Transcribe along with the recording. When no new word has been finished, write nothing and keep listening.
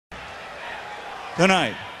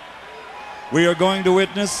Tonight, we are going to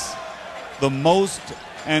witness the most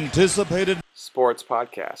anticipated sports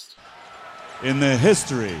podcast in the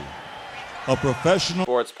history of professional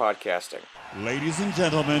sports podcasting. Ladies and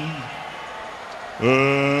gentlemen,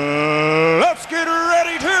 let's get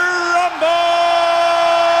ready to rumble!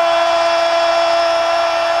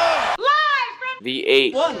 Live from The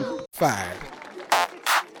 8. 5.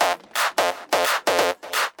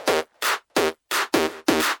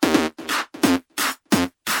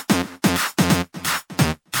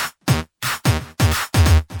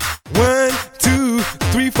 One, two,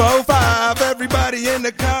 three, four, five. Everybody in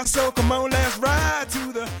the car, so come on, let's ride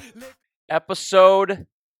to the Episode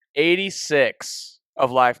 86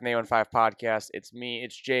 of Live from the 815 podcast. It's me,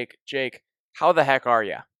 it's Jake. Jake, how the heck are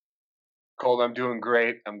you? Colt, I'm doing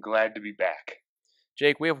great. I'm glad to be back.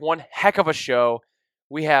 Jake, we have one heck of a show.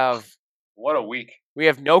 We have What a week.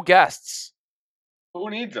 no guests. Who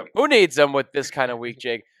needs them? Who needs them with this kind of week,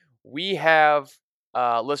 Jake? We have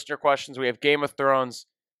listener questions. We have Game of Thrones.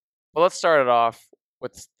 But let's start it off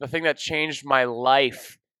with the thing that changed my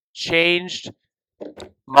life. Changed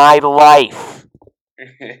my life.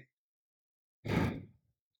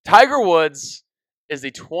 Tiger Woods is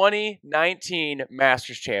the 2019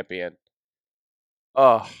 Masters champion.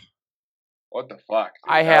 Oh, What the fuck?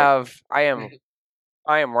 I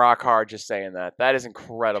am rock hard just saying that. That is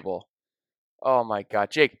incredible. Oh my God.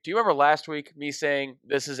 Jake, do you remember last week me saying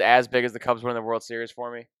this is as big as the Cubs winning the World Series for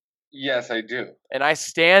me? Yes, I do. And I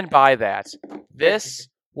stand by that. This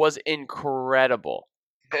was incredible.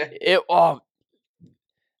 I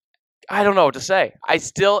don't know what to say.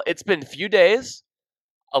 It's been a few days.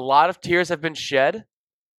 A lot of tears have been shed.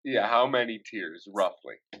 Yeah, how many tears,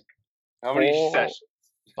 roughly? How many sessions?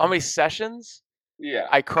 How many sessions? Yeah.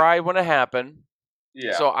 I cried when it happened.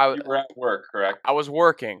 Yeah. So you were at work, correct? I was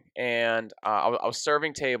working, and I was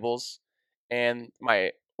serving tables, and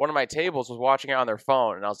one of my tables was watching it on their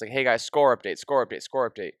phone, and I was like, "Hey guys, score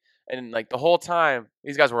update," and like the whole time,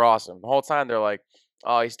 these guys were awesome. The whole time they're like,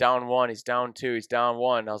 "Oh, he's down 1, he's down 2, he's down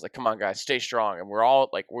 1." And I was like, "Come on, guys, stay strong." And we were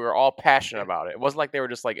all passionate about it. It wasn't like they were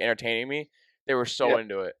just like entertaining me; they were so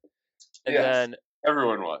into it. And then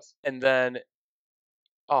everyone was. And then,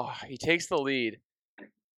 he takes the lead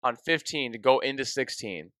on 15 to go into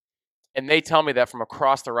 16. And they tell me that from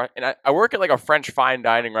across the and I work at like a French fine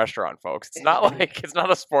dining restaurant, folks. It's not it's not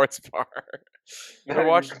a sports bar.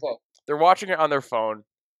 They're watching it on their phone.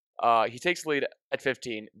 He takes the lead at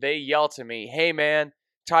 15. They yell to me, "Hey man,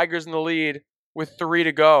 Tiger's in the lead with 3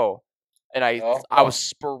 to go." And I was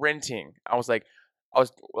sprinting. I was like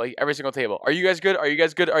every single table. Are you guys good? Are you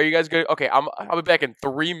guys good? Are you guys good? Okay, I'll be back in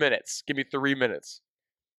 3 minutes. Give me 3 minutes.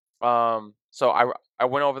 So I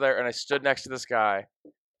went over there and I stood next to this guy.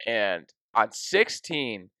 And on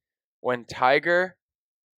 16, when Tiger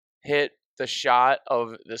hit the shot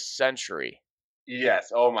of the century.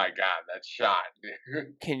 Yes. Oh my God, that shot.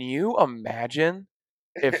 Can you imagine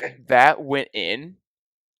if that went in?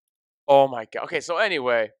 Oh my God. Okay, so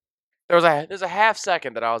anyway, there's a half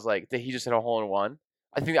second that I was like, did he just hit a hole in one?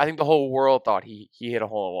 I think the whole world thought he hit a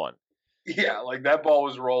hole in one. Yeah, like that ball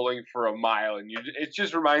was rolling for a mile, and it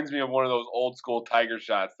just reminds me of one of those old school Tiger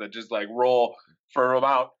shots that just like roll for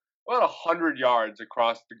about 100 yards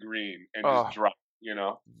across the green and just drop.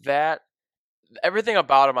 That everything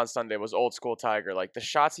about him on Sunday was old school Tiger. Like the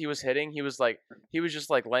shots he was hitting, he was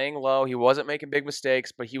just like laying low. He wasn't making big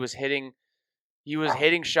mistakes, but he was hitting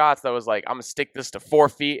shots that was like, I'm gonna stick this to 4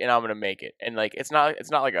 feet and I'm gonna make it. And like it's not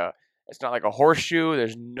like a horseshoe.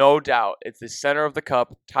 There's no doubt. It's the center of the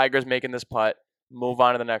cup. Tiger's making this putt. Move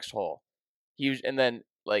on to the next hole. And then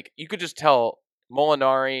like you could just tell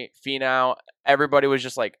Molinari, Finau, everybody was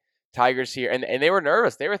just like, Tiger's here, and they were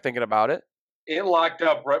nervous. They were thinking about it. It locked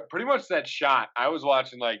up pretty much that shot. I was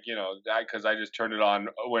watching because I just turned it on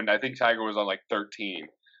when I think Tiger was on like 13.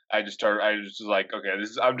 I just was like, okay,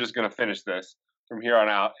 I'm just gonna finish this from here on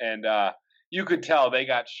out, and you could tell they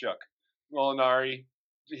got shook. Molinari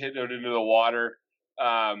hit it into the water.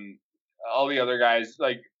 All the other guys,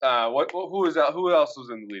 like who was that? Who else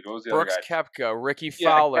was in the lead? What was the Brooks other guy? Koepka, Ricky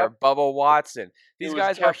Fowler, Bubba Watson. These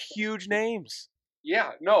guys are huge names.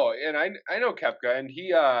 Yeah, no, and I know Koepka, and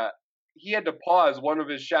he had to pause one of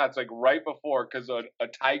his shots like right before because a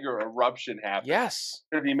Tiger eruption happened. Yes,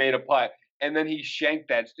 because he made a putt, and then he shanked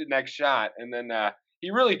that next shot, and then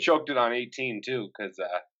he really choked it on 18 too because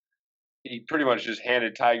he pretty much just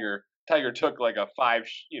handed Tiger. Tiger took like a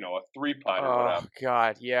 3 putt or whatever. Oh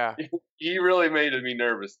God, yeah. He really made me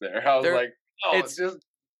nervous there. I was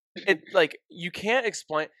like you can't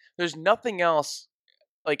explain. There's nothing else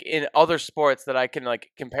like in other sports that I can like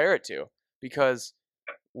compare it to because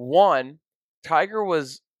one, Tiger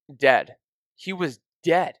was dead. he was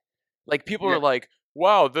dead. Like people Yeah. were like,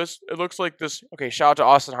 "Wow, it looks like this." Okay, shout out to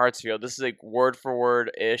Austin Hartsfield. This is like word for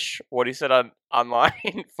word ish what he said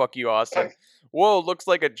online. Fuck you, Austin. Whoa, looks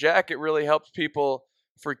like a jacket really helps people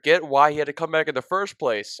forget why he had to come back in the first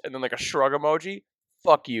place. And then like a shrug emoji.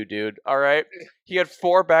 Fuck you, dude. All right. He had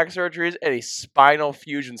 4 back surgeries and a spinal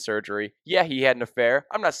fusion surgery. Yeah, he had an affair.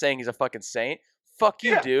 I'm not saying he's a fucking saint. Fuck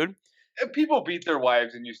you, Yeah. dude. And people beat their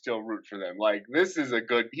wives and you still root for them. Like, this is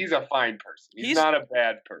he's a fine person. He's He's- not a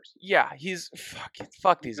bad person. Yeah,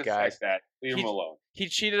 fuck these Just guys. like that. Leave him He's- alone. He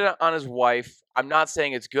cheated on his wife. I'm not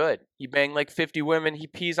saying it's good. He banged like 50 women. He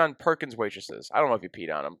pees on Perkins waitresses. I don't know if he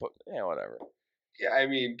peed on them, but yeah, whatever. Yeah, I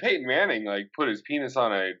mean, Peyton Manning, like, put his penis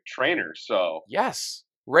on a trainer, so. Yes.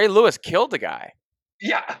 Ray Lewis killed the guy.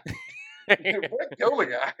 Yeah. Kill the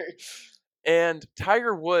guy. And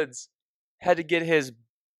Tiger Woods had to get his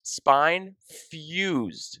spine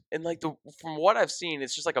fused. And like from what I've seen,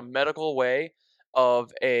 it's just like a medical way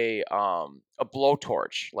of a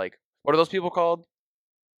blowtorch. Like, what are those people called?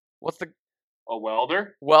 What's the A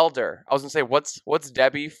welder? welder? I was gonna say what's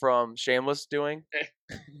Debbie from Shameless doing?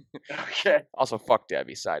 Okay. Also, fuck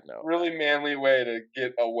Debbie. Side note. Really manly way to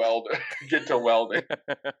get a welder. Get to welding.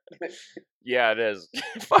 Yeah, it is.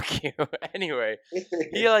 Fuck you. Anyway,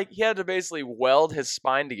 he had to basically weld his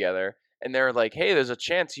spine together, and they're like, "Hey, there's a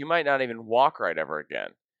chance you might not even walk right ever again.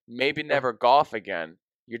 Maybe never golf again.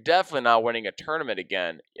 You're definitely not winning a tournament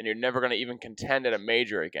again, and you're never gonna even contend at a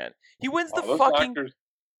major again." He wins the those fucking doctors-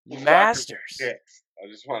 those doctors are Masters. dicks, I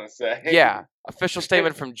just want to say. Yeah, official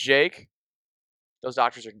statement from Jake. Those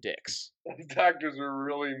doctors are dicks. Those doctors are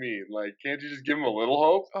really mean. Like, can't you just give them a little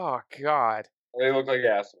hope? Oh God. They look like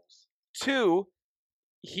assholes. 2,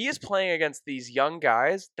 he is playing against these young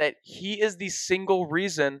guys that he is the single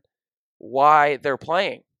reason why they're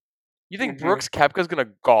playing. You think Mhm. Brooks Koepka's going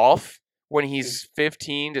to golf when he's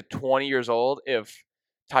 15 to 20 years old if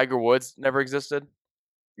Tiger Woods never existed?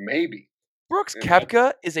 Maybe. Brooks Yeah,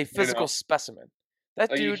 Koepka is a physical know. specimen. That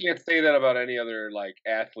Like, dude, you can't say that about any other, like,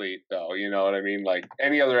 athlete, though. You know what I mean? Like,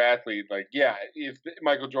 any other athlete, like, yeah, if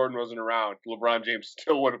Michael Jordan wasn't around, LeBron James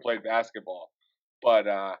still would have played basketball. But,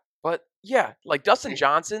 but yeah, like Dustin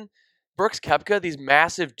Johnson, Brooks Koepka, these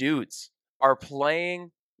massive dudes are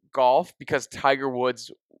playing golf because Tiger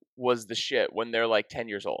Woods was the shit when they're like 10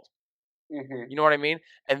 years old. mhm. You know what I mean?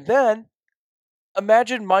 And then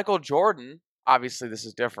imagine Michael Jordan. Obviously, this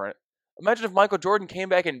is different. Imagine if Michael Jordan came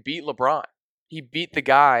back and beat LeBron. He beat the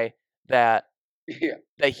guy that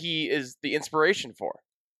Yeah, he is the inspiration for.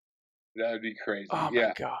 that would be crazy. Oh yeah.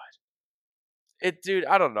 my god. Dude,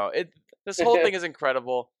 I don't know. This whole thing is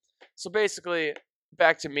incredible. So basically,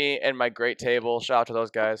 back to me and my great table. Shout out to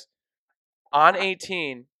those guys. On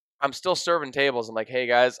 18, I'm still serving tables. I'm like, hey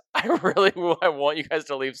guys, I want you guys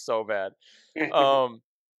to leave so bad.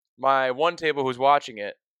 My one table who's watching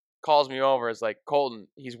it calls me over. Is like, Colton,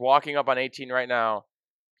 he's walking up on 18 right now.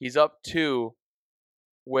 He's up 2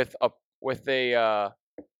 with a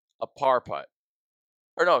par putt.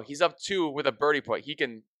 Or no, he's up 2 with a birdie putt. He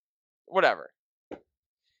can whatever.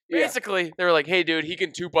 Yeah. Basically, they were like, hey dude, he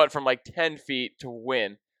can 2-putt from like 10 feet to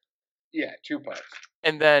win. Yeah, 2 putts.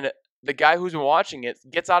 And then the guy who's been watching it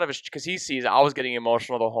gets out of his, because he sees I was getting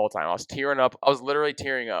emotional the whole time. I was tearing up. I was literally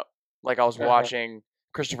tearing up like I was watching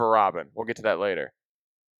Christopher Robin. We'll get to that later.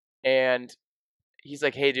 And he's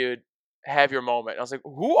like, hey dude, have your moment. And I was like,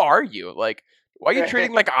 who are you? Like, why are you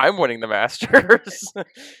treating like I'm winning the Masters?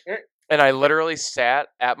 And I literally sat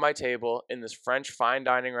at my table in this French fine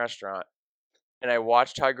dining restaurant and I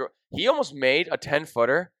watched Tiger. He almost made a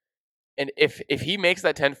 10-footer. And if he makes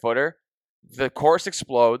that 10-footer, the course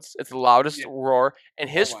explodes. It's the loudest roar. And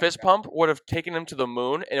his my fist God. pump would have taken him to the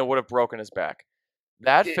moon and it would have broken his back.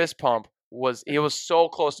 That Yeah. fist pump he was so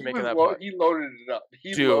close to making that putt. He loaded it up.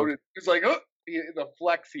 He Dude. loaded. It's like, the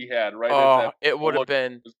flex he had right Oh, at that. it would have look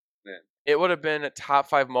been. was in. It would have been a top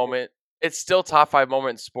 5 moment. It's still top 5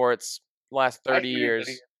 moment in sports last I 30 figured that years.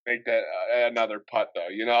 he could make that another putt though.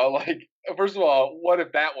 You know, like, first of all, what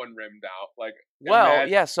if that one rimmed out? Like, Well,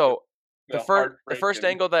 imagine yeah. So the first heartbreaking-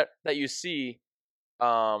 angle that you see,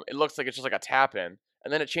 it looks like it's just like a tap in,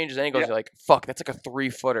 and then it changes angles. Yeah. You're like, fuck, that's like a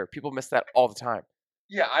 3-footer. People miss that all the time.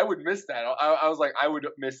 Yeah, I would miss that. I was like, I would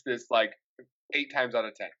miss this like 8 times out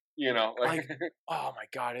of 10. You know, like, Oh my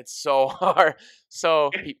god, it's so hard.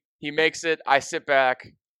 So he makes it. I sit back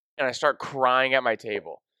and I start crying at my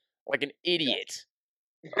table like an idiot.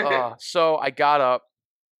 So I got up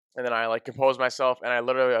and then I like composed myself and I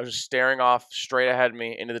was just staring off straight ahead of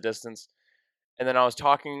me into the distance. And then I was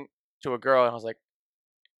talking to a girl and I was like,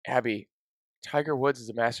 Abby, Tiger Woods is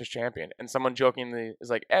a Masters champion. And someone jokingly is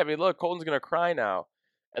like, Abby, look, Colton's gonna cry now.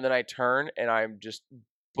 And then I turn and I'm just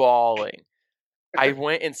bawling. I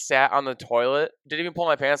went and sat on the toilet. Didn't even pull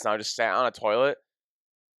my pants down. I just sat on a toilet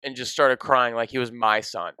and just started crying like he was my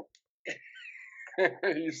son.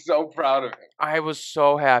 He's so proud of him. I was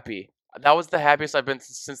so happy. That was the happiest I've been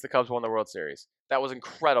since the Cubs won the World Series. That was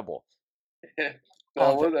incredible. It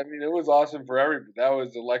was awesome for everybody. That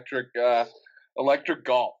was electric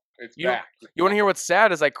golf. It's You back. You want to hear what's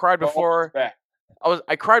sad? Is I cried Golf is before back.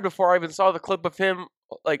 I cried before I even saw the clip of him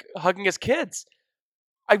like hugging his kids.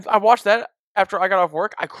 I watched that after I got off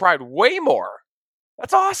work. I cried way more.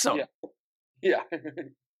 That's awesome. Yeah.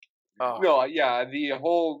 Oh, No, yeah, the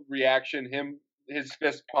whole reaction, his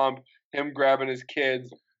fist pump, him grabbing his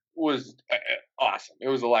kids was awesome. It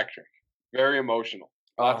was electric. Very emotional.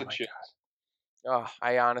 Lots of my chills. God. Oh,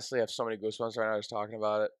 I honestly have so many goosebumps right now just talking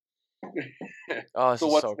about it. Oh, this So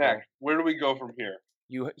is what's so next? cool. Where do we go from here?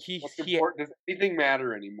 What's He important? Does anything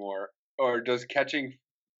matter anymore? Or does catching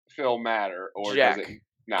Phil matter? Or Jack. does it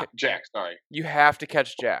not? Jack, sorry. You have to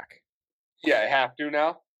catch Jack. Yeah, I have to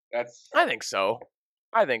now? That's I think so.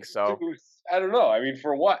 I don't know. I mean,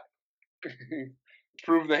 for what?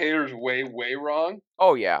 Prove the haters way, way wrong?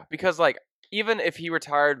 Oh yeah, because like even if he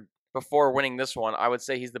retired before winning this one, I would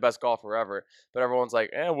say he's the best golfer ever. But everyone's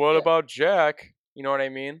like, what about Jack? You know what I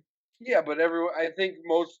mean? Yeah, but I think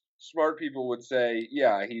most smart people would say,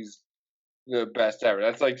 yeah, he's the best ever.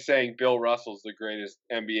 That's like saying Bill Russell's the greatest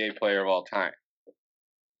NBA player of all time.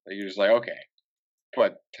 Like, you're just like, okay,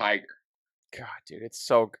 but Tiger. God, dude, it's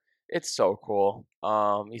so cool.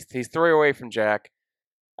 He's 3 away from Jack.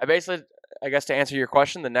 I guess to answer your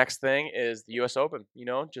question, the next thing is the U.S. Open. You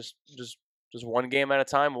know, just one game at a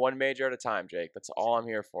time, one major at a time, Jake. That's all I'm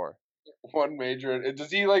here for. One major.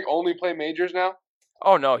 Does he like only play majors now?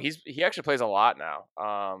 Oh no, he actually plays a lot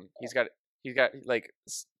now. He's got like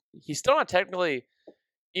he's still not technically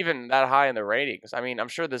even that high in the ratings. I mean, I'm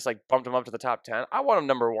sure this like bumped him up to the top 10. I want him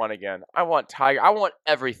number 1 again. I want Tiger. I want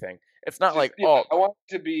everything. It's not like I want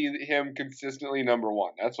to be him consistently number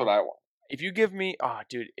 1. That's what I want. If you give me,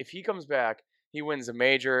 dude, if he comes back, he wins a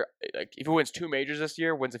major. Like if he wins 2 majors this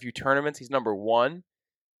year, wins a few tournaments, he's number 1,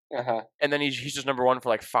 and then he's just number 1 for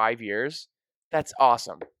like 5 years. That's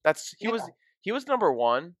awesome. He was number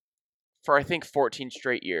 1 for I think 14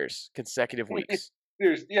 straight years, consecutive weeks.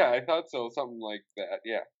 I thought so. Something like that.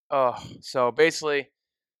 Yeah. Oh, so basically,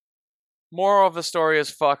 moral of the story is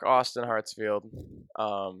fuck Austin Hartsfield,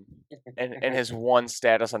 and his one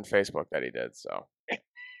status on Facebook that he did. So.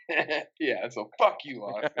 Yeah, so fuck you,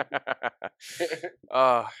 Austin.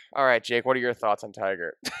 All right, Jake. What are your thoughts on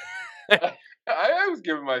Tiger? I was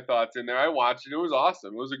giving my thoughts in there. I watched it. It was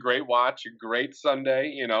awesome. It was a great watch, a great Sunday.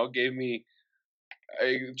 You know, gave me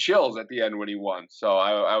chills at the end when he won. So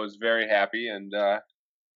I was very happy, and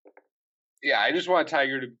I just want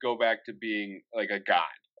Tiger to go back to being like a god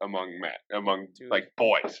among men, Dude, like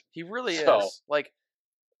boys. He really is. Like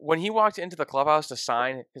when he walked into the clubhouse to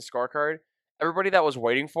sign his scorecard, everybody that was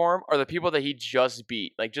waiting for him are the people that he just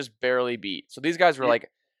beat, like just barely beat. So these guys were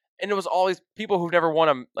like, and it was all these people who've never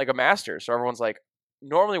won a Masters. So everyone's like,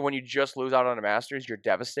 normally when you just lose out on a Masters, you're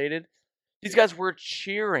devastated. These guys were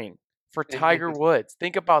cheering for Tiger Woods.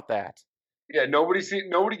 Think about that. Yeah,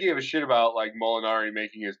 nobody gave a shit about like Molinari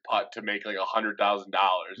making his putt to make like $100,000.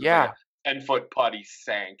 Yeah. Like 10-foot putt he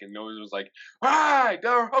sank, and nobody was like, "All right,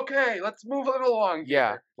 okay, let's move it along."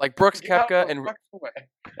 Yeah, like Brooks Koepka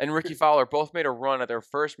and Ricky Fowler both made a run at their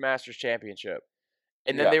first Masters championship,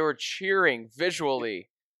 and then they were cheering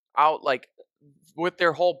visually out like with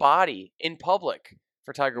their whole body in public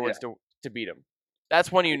for Tiger Woods to beat him.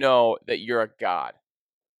 That's when you know that you're a god.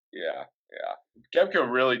 Yeah. Koepka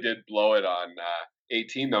really did blow it on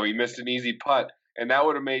 18, though. He missed an easy putt. And that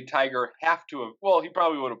would have made Tiger have to have. Well, he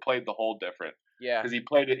probably would have played the hole different. Yeah, because he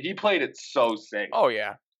played it so safe. Oh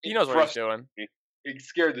yeah, he knows what he's doing. It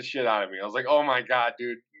scared the shit out of me. I was like, oh my god,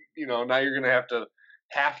 dude. You know, now you're gonna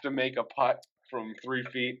have to make a putt from 3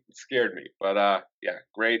 feet. It scared me. But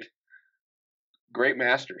great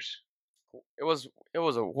Masters. It was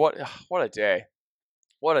what a day.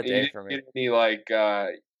 What a day for me. Any like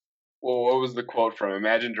what was the quote from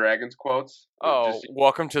Imagine Dragons quotes? Oh,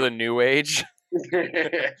 welcome to the new age.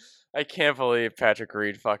 I can't believe Patrick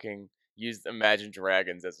Reed fucking used Imagine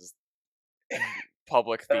Dragons as his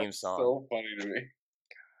public theme song. So funny to me. God,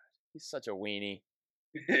 he's such a weenie.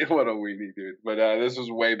 What a weenie, dude. But this was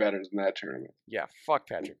way better than that tournament. Yeah, fuck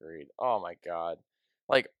Patrick Reed. Oh my god.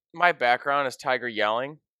 Like my background is Tiger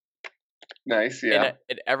yelling. Nice, yeah.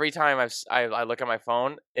 And every time I look at my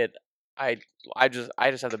phone, I just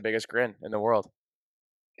have the biggest grin in the world.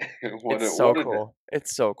 It's so cool.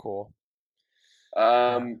 It's so cool.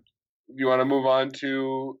 You want to move on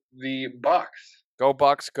to the Bucks? Go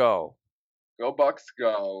Bucks, go. Go Bucks,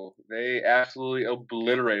 go. They absolutely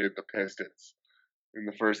obliterated the Pistons in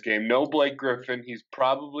the first game. No Blake Griffin. He's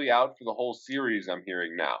probably out for the whole series, I'm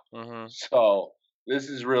hearing now. Mm-hmm. So this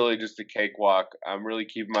is really just a cakewalk. I'm really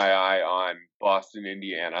keeping my eye on Boston,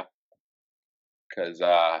 Indiana, because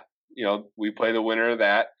we play the winner of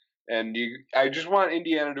that, and I just want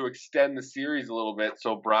Indiana to extend the series a little bit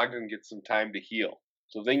so Brogdon gets some time to heal.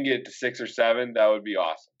 So if they can get it to 6 or 7, that would be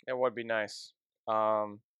awesome. It would be nice.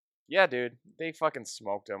 Yeah, dude, they fucking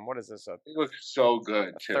smoked him. What is this? A It looked so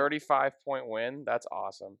good too. 35-point win? That's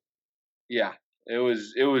awesome. Yeah, it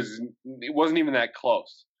wasn't even that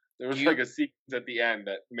close. There was like a sequence at the end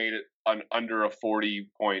that made it under a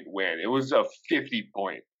 40-point win. It was a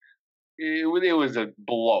 50-point. It was a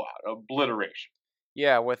blowout, obliteration.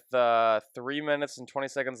 Yeah, with 3 minutes and 20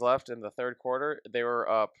 seconds left in the third quarter, they were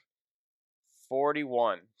up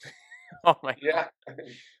 41. Oh my Yeah. God.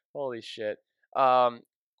 Holy shit.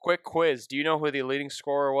 Quick quiz. Do you know who the leading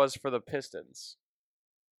scorer was for the Pistons?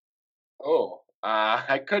 Oh,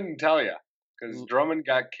 I couldn't tell you because Drummond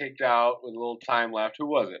got kicked out with a little time left. Who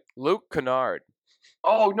was it? Luke Kennard.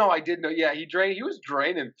 Oh no, I did know. Yeah, he was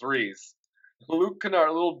draining threes. Luke Kennard,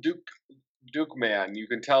 little Duke man. You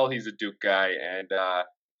can tell he's a Duke guy, and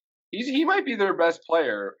he might be their best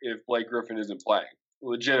player if Blake Griffin isn't playing.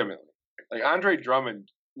 Legitimately, like Andre Drummond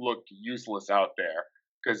looked useless out there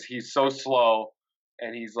because he's so slow,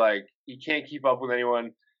 and he's like he can't keep up with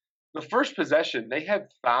anyone. The first possession, they had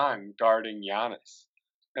Thon guarding Giannis.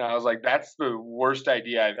 And I was like, that's the worst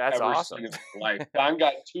idea I've ever awesome. seen in my life. Thon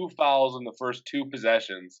got 2 fouls in the first 2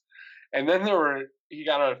 possessions. And then he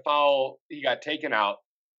got a foul, he got taken out,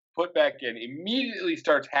 put back in, immediately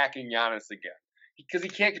starts hacking Giannis again. Because he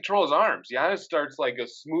can't control his arms. Giannis starts like a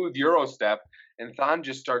smooth Euro step, and Thon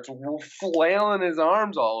just starts flailing his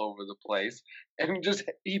arms all over the place. And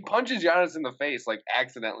he punches Giannis in the face like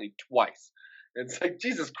accidentally twice. It's like,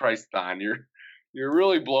 Jesus Christ, Thon, you're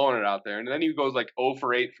really blowing it out there. And then he goes like 0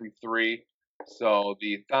 for 8 from 3. So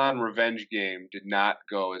the Thon revenge game did not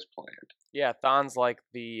go as planned. Yeah, Thon's like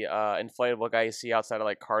the inflatable guy you see outside of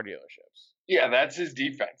like car dealerships. Yeah, that's his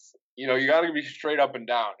defense. You got to be straight up and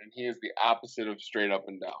down, and he is the opposite of straight up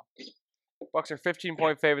and down. Bucks are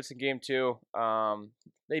 15-point favorites in game 2.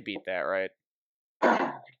 They beat that, right?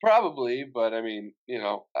 Probably, but I mean,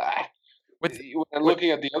 when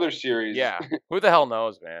looking at the other series, yeah, who the hell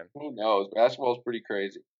knows, man? Who knows? Basketball's pretty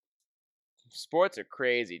crazy. Sports are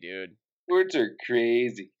crazy, dude. Sports are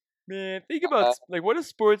crazy. Man, think about what if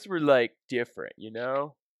sports were like different,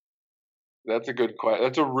 That's a good question.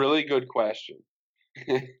 That's a really good question.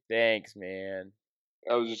 Thanks, man.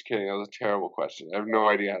 I was just kidding. That was a terrible question. I have no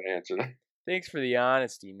idea how to answer that. Thanks for the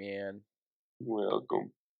honesty, man.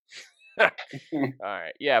 Welcome. All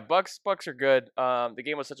right. Yeah, Bucks are good. The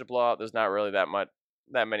game was such a blowout. There's not really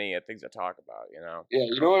that many things to talk about, Yeah,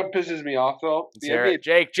 you know what pisses me off though? Let's hear it.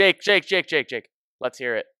 Jake. Let's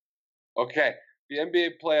hear it. Okay. The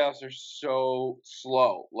NBA playoffs are so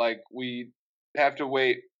slow. Like we have to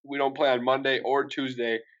wait. We don't play on Monday or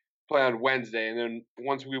Tuesday. Play on Wednesday, and then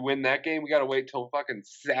once we win that game, we got to wait till fucking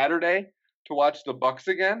Saturday to watch the Bucks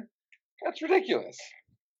again. That's ridiculous.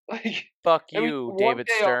 Like, fuck you, David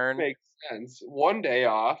Stern. Makes sense. One day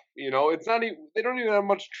off, it's not even. They don't even have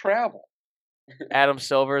much travel. Adam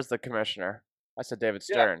Silver is the commissioner. I said David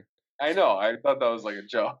Stern. Yeah, I know. I thought that was like a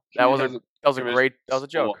joke. That was a joke. That was a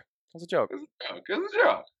joke. It's a joke.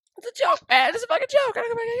 It's a joke, man. It's a fucking joke.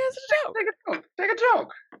 It's a joke. Take a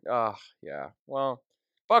joke. Oh, yeah. Well,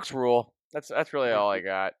 Bucks rule. That's really all I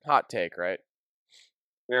got. Hot take, right?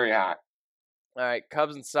 Very hot. All right.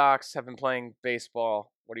 Cubs and Sox have been playing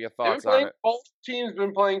baseball. What are your thoughts on it? Both teams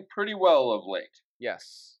been playing pretty well of late.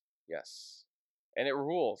 Yes. And it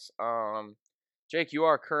rules. Jake, you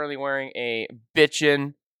are currently wearing a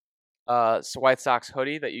bitchin' White Sox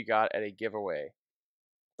hoodie that you got at a giveaway.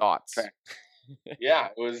 Thoughts? Yeah,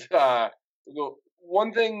 it was the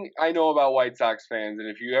one thing I know about White Sox fans, and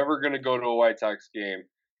if you're ever going to go to a White Sox game,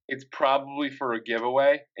 it's probably for a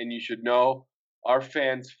giveaway, and you should know our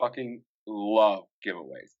fans fucking love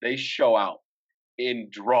giveaways. They show out in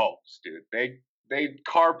droves, dude. They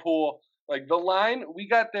carpool. Like the line, we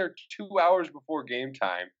got there 2 hours before game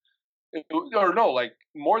time. Or no, like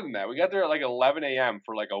more than that. We got there at like 11 a.m.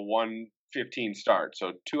 for like a 1:15 start.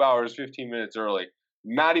 So 2 hours, 15 minutes early.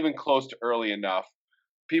 Not even close to early enough.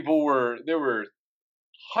 There were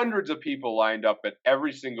hundreds of people lined up at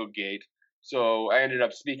every single gate. So I ended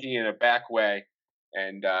up sneaking in a back way,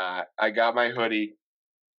 and I got my hoodie,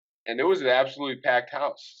 and it was an absolutely packed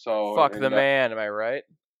house. So fuck the man, am I right?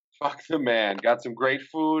 Fuck the man. Got some great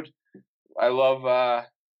food. I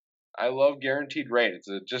love guaranteed rate. It's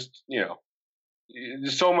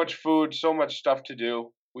there's so much food, so much stuff to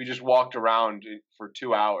do. We just walked around for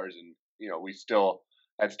 2 hours, and we still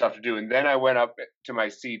had stuff to do. And then I went up to my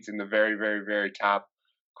seats in the very, very, very top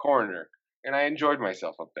corner, and I enjoyed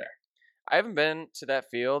myself up there. I haven't been to that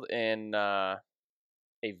field in a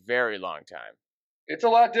very long time. It's a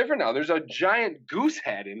lot different now. There's a giant goose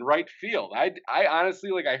head in right field. I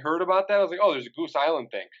honestly, I heard about that. I was like, oh, there's a Goose Island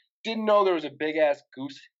thing. Didn't know there was a big ass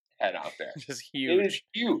goose head out there. Just It huge. is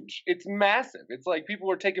huge. It's massive. It's like people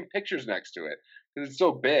were taking pictures next to it because it's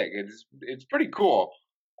so big. It's pretty cool.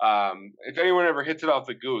 If anyone ever hits it off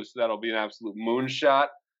the goose, that'll be an absolute moonshot,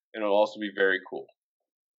 and it'll also be very cool.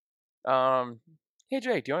 Hey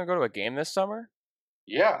Jake, do you want to go to a game this summer?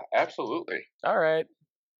 Yeah, absolutely. All right.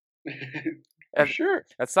 For sure.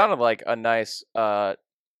 That sounded like a nice ad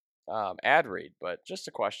read, but just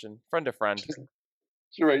a question, friend to friend.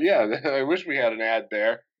 Sure. Yeah, I wish we had an ad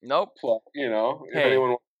there. Nope. If Hey.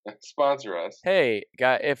 anyone wants to sponsor us. Hey,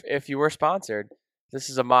 guy, if you were sponsored, this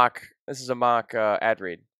is a mock ad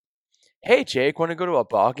read. Hey Jake, want to go to a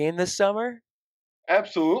ball game this summer?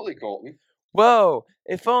 Absolutely, Colton. Whoa!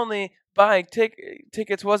 If only buying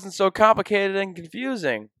tickets wasn't so complicated and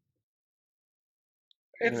confusing.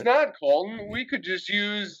 It's not, Colton. We could just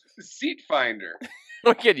use Seat Finder.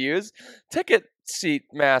 We could use Ticket Seat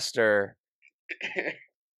Master. See?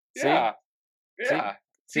 Yeah. See? Yeah.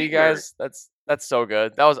 See, Seat guys, that's so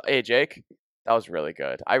good. That was Jake. That was really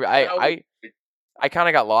good. I kind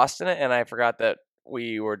of got lost in it, and I forgot that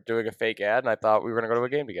we were doing a fake ad, and I thought we were gonna go to a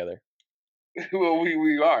game together. Well,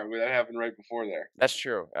 we are. That happened right before there. That's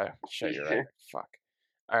true. Shit, you're right. Fuck.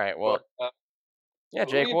 All right. Well, yeah,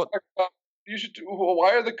 Jake. we What? talk about- you should.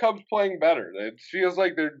 Why are the Cubs playing better? It feels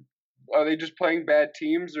like are they just playing bad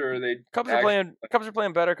teams, or are they? Cubs are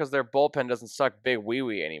playing better because their bullpen doesn't suck big wee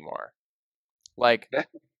wee anymore. Like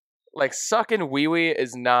sucking wee wee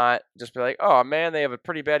is not just be like, oh man, they have a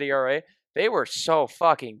pretty bad ERA. They were so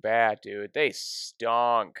fucking bad, dude. They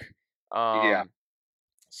stunk. Yeah.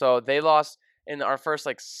 So they lost in our first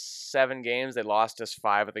 7 games. They lost us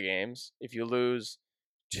 5 of the games. If you lose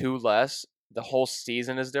 2 less, the whole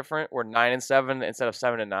season is different. We're 9-7 instead of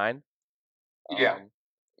 7-9. Yeah.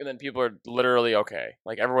 And then people are literally okay.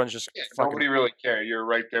 Like everyone's just fucking. Nobody really cares. You're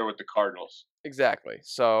right there with the Cardinals. Exactly.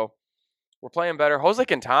 So we're playing better. Jose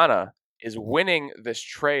Quintana is winning this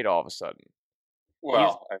trade all of a sudden.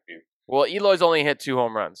 Well, Well, Eloy's only hit 2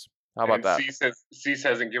 home runs. How about that? Cease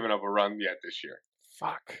hasn't given up a run yet this year.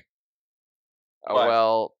 Fuck. But-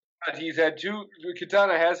 Well, But he's had 2.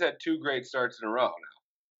 Quintana has had 2 great starts in a row now.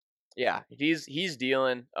 yeah, he's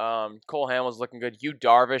dealing. Cole Hamels looking good. Yu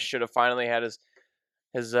Darvish should have finally had his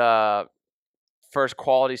first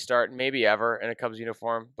quality start maybe ever in a Cubs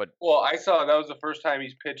uniform, but Well, I saw that was the first time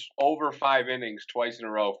he's pitched over 5 innings twice in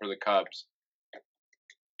a row for the Cubs.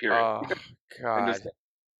 Period. oh god, just-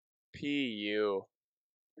 PU.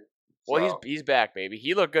 Well, So, he's back, baby.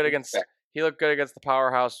 He looked good against back. the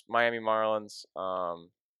powerhouse Miami Marlins.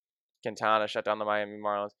 Quintana shut down the Miami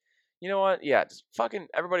Marlins. You know what? Yeah, just fucking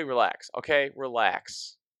everybody relax, okay?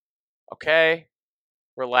 Relax. Okay?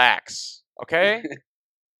 Relax. Okay?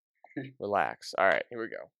 Relax. All right, here we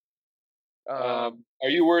go. Are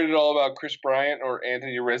you worried at all about Chris Bryant or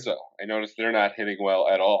Anthony Rizzo? I noticed they're not hitting well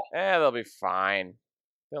at all. They'll be fine.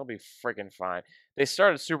 They'll be freaking fine. They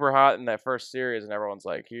started super hot in that first series, and everyone's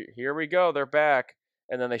like, here we go, they're back.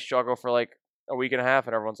 And then they struggle for a week and a half,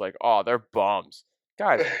 and everyone's like, oh, they're bums.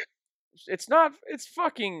 Guys, it's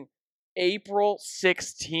fucking April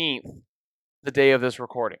 16th, the day of this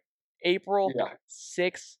recording. April Yeah.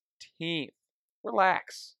 16th.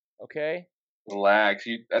 Relax, okay? Relax.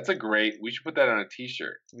 We should put that on a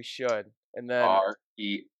T-shirt. We should. And then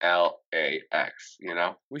RELAX.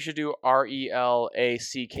 we should do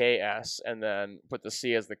RELACKS and then put the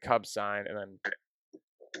C as the Cub sign and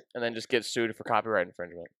then just get sued for copyright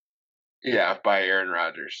infringement. Yeah, by Aaron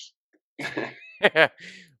Rodgers.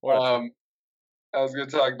 What a- I was going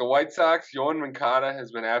to talk the White Sox. Yohan Moncada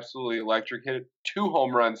has been absolutely electric. Hit 2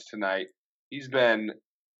 home runs tonight. He's been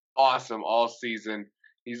awesome all season.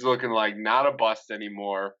 He's looking like not a bust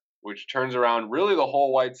anymore, which turns around really the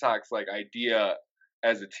whole White Sox idea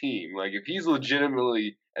as a team. If he's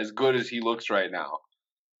legitimately as good as he looks right now,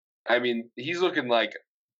 I mean, he's looking like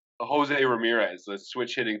Jose Ramirez, the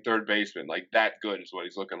switch hitting third baseman. That good is what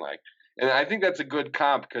he's looking like. And I think that's a good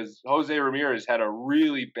comp because Jose Ramirez had a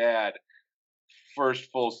really bad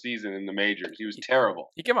first full season in the majors. He was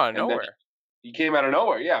terrible. he came out of And then nowhere. He came out of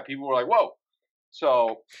nowhere. Yeah, people were like, "Whoa!"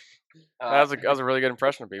 So That was a really good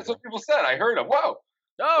impression of that's people. what people said. I heard him. Whoa!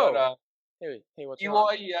 Oh, But, hey, what's wrong?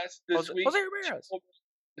 Eloy, yes, this Jose week. Ramirez.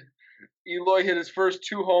 Eloy hit his first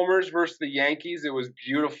 2 homers versus the Yankees. It was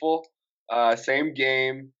beautiful. Same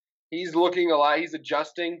game. He's looking a lot. He's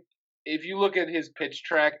adjusting. If you look at his pitch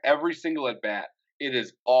track, every single at bat, it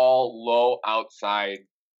is all low outside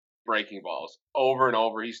breaking balls over and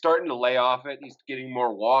over. He's starting to lay off it. He's getting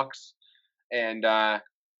more walks, and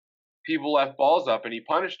people left balls up, and he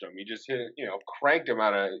punished them. He just cranked him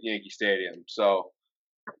out of Yankee Stadium. So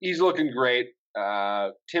he's looking great.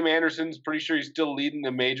 Tim Anderson's pretty sure he's still leading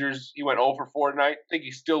the majors. He went 0 for 4 tonight. I think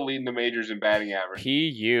he's still leading the majors in batting average.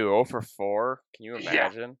 PU 0 for 4. Can you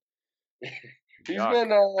imagine? He's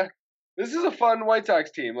been. This is a fun White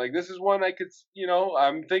Sox team. Like, this is one I could.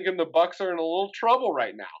 I'm thinking the Bucks are in a little trouble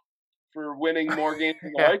right now for winning more games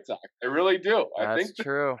than the White Sox. I really do. That's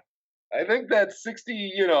true. I think that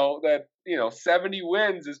 60, 70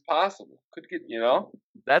 wins is possible. Could get,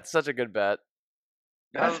 That's such a good bet.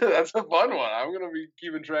 That's a fun one. I'm gonna be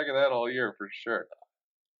keeping track of that all year for sure.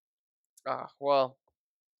 Well,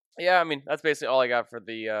 yeah. I mean, that's basically all I got for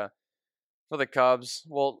the Cubs.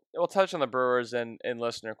 We'll touch on the Brewers and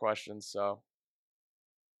listener questions. So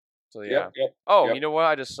yeah. Yep. Oh, you know what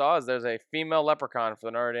I just saw is there's a female leprechaun for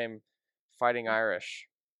the Notre Dame Fighting Irish.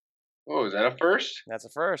 Oh, is that a first? That's a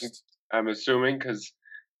first. I'm assuming because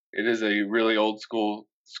it is a really old school.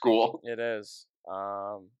 It is.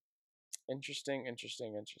 Interesting.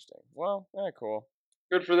 Well, cool.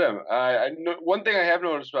 Good for them. One thing I have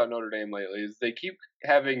noticed about Notre Dame lately is they keep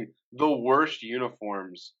having the worst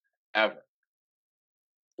uniforms ever.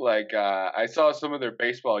 Like I saw some of their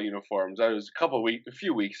baseball uniforms. That was a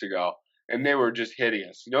few weeks ago, and they were just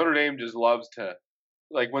hideous. Notre Dame just loves to,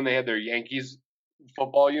 like when they had their Yankees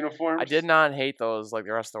football uniforms. I did not hate those like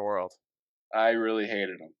the rest of the world. I really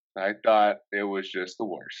hated them. I thought it was just the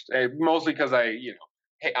worst. Mostly because I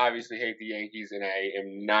obviously hate the Yankees, and I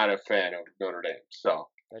am not a fan of Notre Dame. So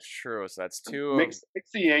that's true. So that's two. Mix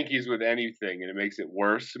the Yankees with anything, and it makes it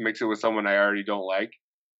worse. Mix it with someone I already don't like.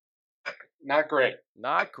 Not great.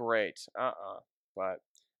 Not great. But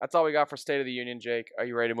that's all we got for State of the Union, Jake. Are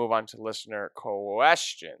you ready to move on to listener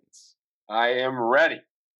questions? I am ready.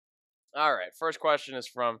 All right. First question is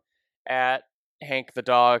from at Hank the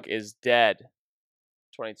Dog is Dead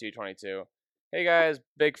 2222. Hey guys,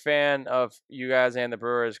 big fan of you guys and the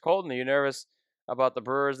Brewers. Colton, are you nervous about the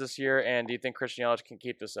Brewers this year, and do you think Christian Yelich can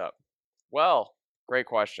keep this up? Well, great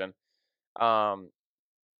question.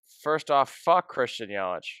 First off, fuck Christian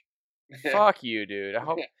Yelich. Fuck you, dude.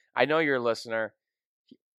 I know you're a listener.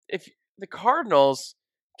 If the Cardinals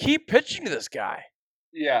keep pitching to this guy.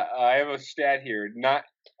 Yeah, I have a stat here. 9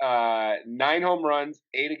 home runs,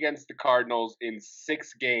 8 against the Cardinals in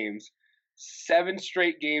 6 games. 7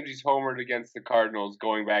 straight games he's homered against the Cardinals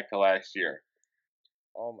going back to last year.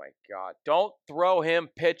 Oh my God. Don't throw him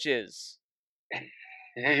pitches.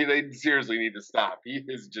 They seriously need to stop. He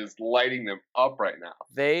is just lighting them up right now.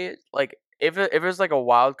 They, if it's like a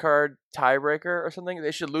wild card tiebreaker or something,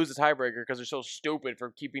 they should lose the tiebreaker because they're so stupid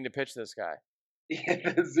for keeping to pitch this guy.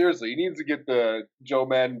 Yeah, seriously, he needs to get the Joe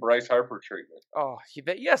Madden, Bryce Harper treatment. Oh,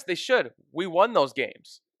 yes, they should. We won those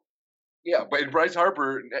games. Yeah, but Bryce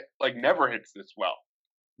Harper never hits this well.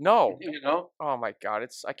 No. Oh my God,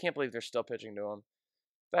 I can't believe they're still pitching to him.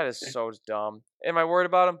 That is so dumb. Am I worried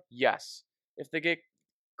about him? Yes. If they get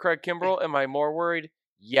Craig Kimbrell, am I more worried?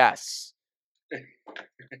 Yes.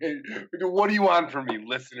 What do you want from me,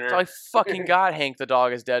 listener? So I fucking got Hank the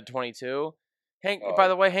Dog is Dead 22. By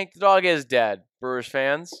the way, Hank the Dog is dead, Brewers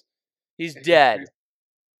fans. He's dead.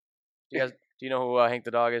 Do you know who Hank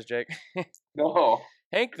the Dog is, Jake? No.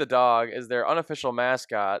 Hank the Dog is their unofficial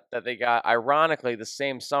mascot that they got, ironically, the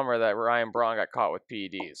same summer that Ryan Braun got caught with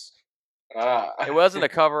PEDs. It wasn't a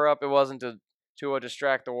cover-up. It wasn't to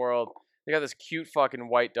distract the world. They got this cute fucking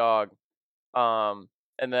white dog. And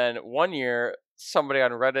then one year, somebody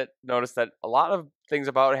on Reddit noticed that a lot of things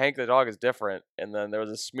about Hank the Dog is different. And then there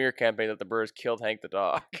was a smear campaign that the Brewers killed Hank the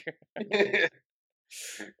Dog.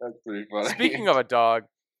 That's pretty funny. Speaking of a dog,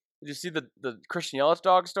 did you see the Christian Yelich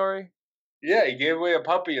dog story? Yeah, he gave away a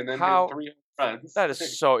puppy and then did 3 runs. That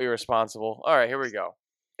is so irresponsible. All right, here we go.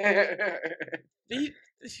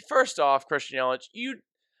 First off, Christian Yelich,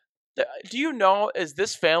 do you know, is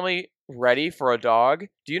this family ready for a dog?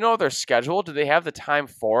 Do you know their schedule? Do they have the time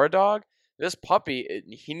for a dog? This puppy,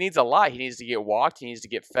 he needs a lot. He needs to get walked. He needs to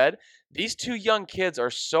get fed. These 2 young kids are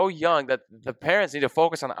so young that the parents need to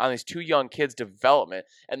focus on these 2 young kids' development,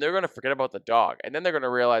 and they're going to forget about the dog. And then they're going to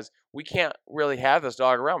realize we can't really have this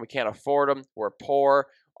dog around. We can't afford him. We're poor.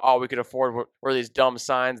 All we could afford were these dumb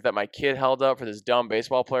signs that my kid held up for this dumb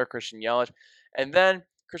baseball player, Christian Yelich. And then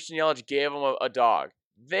Christian Yelich gave him a dog.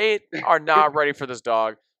 They are not ready for this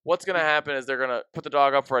dog. What's going to happen is they're going to put the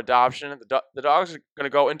dog up for adoption. The dog's going to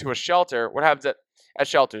go into a shelter. What happens at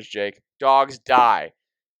shelters, Jake? Dogs die.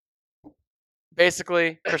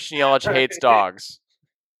 Basically, Christian Yelich hates dogs.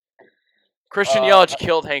 Christian Yelich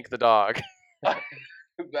killed Hank the dog.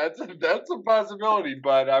 That's a possibility,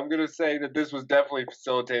 but I'm gonna say that this was definitely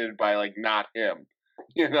facilitated by like not him.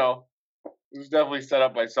 You know, it was definitely set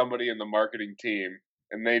up by somebody in the marketing team,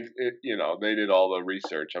 and they they did all the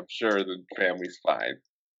research. I'm sure the family's fine.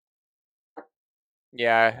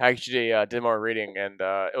 Yeah, I actually did more reading, and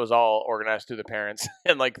it was all organized through the parents,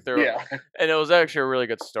 and like through, Yeah, and it was actually a really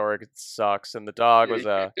good story. 'Cause it sucks, and the dog you was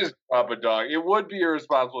can't just drop a dog. It would be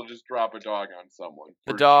irresponsible to just drop a dog on someone.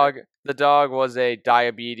 the For dog. sure. The dog was a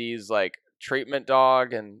diabetes like treatment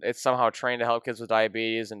dog, and it's somehow trained to help kids with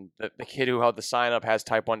diabetes. And the kid who held the sign up has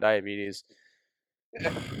type 1 diabetes. So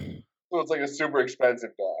it's like a super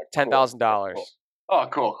expensive dog. $10,000. Cool. Oh,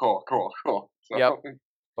 cool. So, Yep.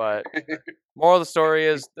 But moral of the story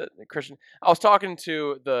is that Christian. I was talking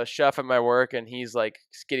to the chef at my work, and he's like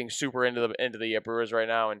getting super into the Brewers right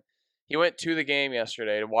now. And he went to the game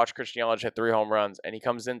yesterday to watch Christian Yelich hit 3 home runs. And he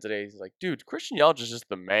comes in today. He's like, "Dude, Christian Yelich is just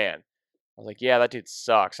the man." I was like, "Yeah, that dude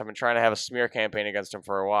sucks. I've been trying to have a smear campaign against him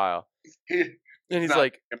for a while." And he's not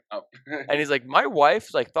like, him up. "My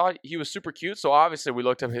wife like thought he was super cute, so obviously we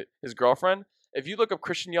looked up his girlfriend. If you look up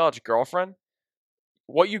Christian Yelich's girlfriend,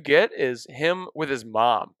 what you get is him with his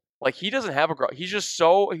mom. Like he doesn't have a girl. He's just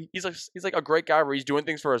he's like a great guy where he's doing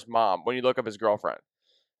things for his mom. When you look up his girlfriend,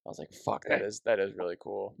 I was like, fuck, that is really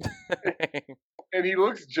cool. And he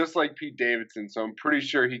looks just like Pete Davidson, so I'm pretty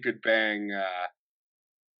sure he could bang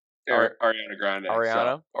Ariana Grande.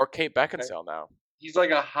 Ariana So. or Kate Beckinsale now. He's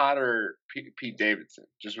like a hotter Pete Davidson,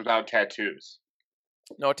 just without tattoos.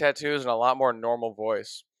 No tattoos and a lot more normal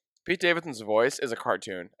voice. Pete Davidson's voice is a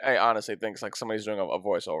cartoon. I honestly think it's like somebody's doing a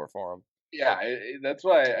voiceover for him. Yeah, that's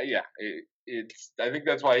why. It's. I think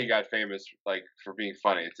that's why he got famous, like for being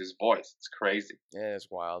funny. It's his voice. It's crazy. Yeah,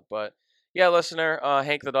 it's wild. But yeah, listener,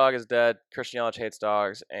 Hank the dog is dead. Christian Yelich hates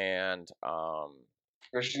dogs, and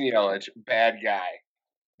Christian Yelich, bad guy.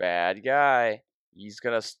 Bad guy. He's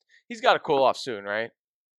got to cool off soon, right?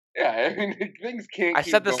 Yeah, I mean things can't. I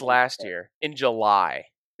said this last year in July.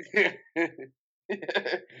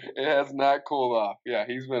 It has not cooled off. Yeah,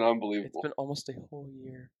 he's been unbelievable. It's been almost a whole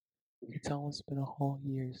year. It's almost been a whole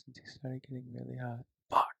year since he started getting really hot.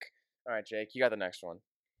 Fuck. All right, Jake, you got the next one.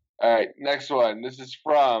 All right, next one. This is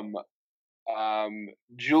from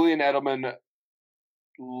Julian Edelman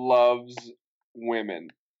loves women.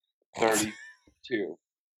 32.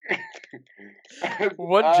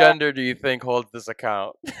 What gender do you think holds this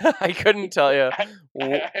account? I couldn't tell you.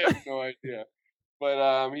 I have no idea.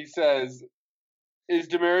 But he says, is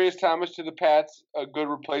Demaryius Thomas to the Pats a good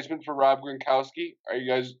replacement for Rob Gronkowski? Are you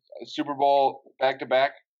guys Super Bowl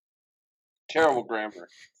back-to-back? Terrible grammar,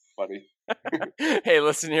 buddy. Hey,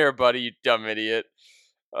 listen here, buddy, you dumb idiot.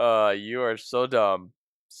 You are so dumb.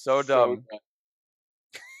 So dumb.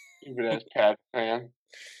 Stupid ass Pats fan.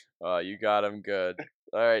 You got him good.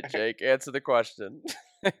 All right, Jake, answer the question.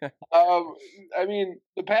 I mean,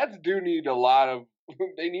 the Pats do need a lot of.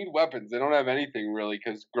 They need weapons. They don't have anything really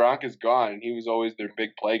because Gronk is gone, and he was always their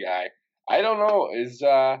big play guy. I don't know. Is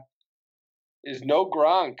no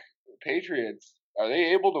Gronk Patriots? Are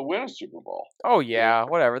they able to win a Super Bowl? Oh yeah,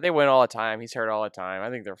 whatever. They win all the time. He's hurt all the time. I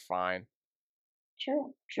think they're fine.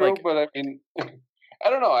 True. But I mean, I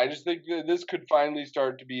don't know. I just think that this could finally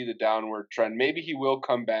start to be the downward trend. Maybe he will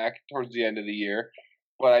come back towards the end of the year,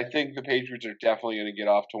 but I think the Patriots are definitely going to get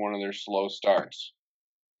off to one of their slow starts.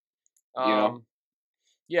 You know?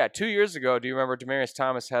 Yeah, 2 years ago, do you remember Demaryius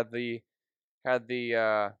Thomas had the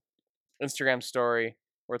Instagram story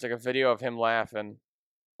where it's like a video of him laughing?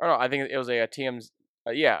 Or no, I think it was a TMZ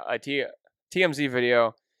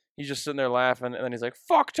video. He's just sitting there laughing, and then he's like,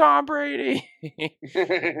 "Fuck Tom Brady."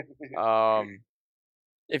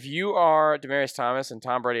 If you are Demaryius Thomas and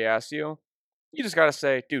Tom Brady asks you, you just gotta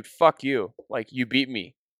say, "Dude, fuck you! Like you beat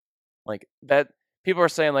me." Like that. People are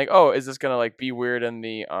saying like, "Oh, is this gonna like be weird in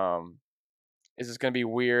the Is this gonna be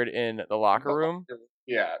weird in the locker room?"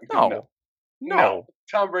 Yeah. No.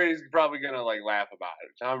 Tom Brady's probably gonna like laugh about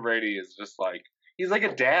it. Tom Brady is just like he's like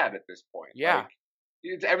a dad at this point. Yeah.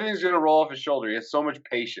 Like, everything's gonna roll off his shoulder. He has so much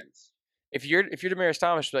patience. If you're Demaryius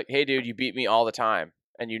Thomas, you're like, "Hey, dude, you beat me all the time,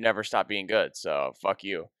 and you never stop being good. So fuck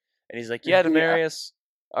you." And he's like, "Yeah, Demaryius.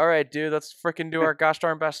 All right, dude, let's freaking do our gosh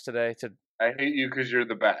darn best today." I hate you because you're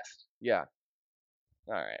the best. Yeah.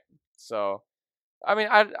 All right. So, I mean,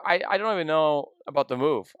 I don't even know about the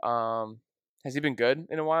move. Has he been good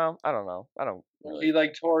in a while? I don't know. I don't really. He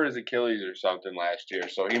like tore his Achilles or something last year,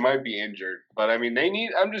 so he might be injured. But I mean,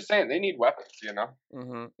 I'm just saying they need weapons. You know.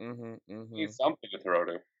 Need something to throw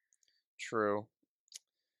to. True.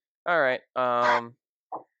 All right.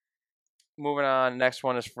 moving on. Next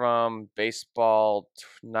one is from Baseball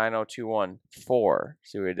 90214.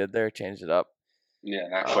 See what we did there? Changed it up. Yeah,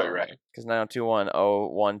 not quite right. Because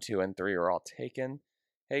 90210, 1, 2, and 3 are all taken.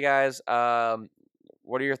 Hey guys,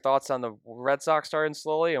 what are your thoughts on the Red Sox starting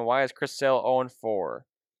slowly, and why is Chris Sale 0-4?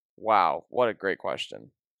 Wow, what a great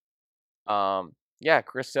question. Yeah,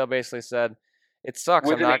 Chris Sale basically said it sucks.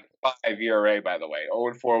 With I'm not. an 8.5 ERA, by the way.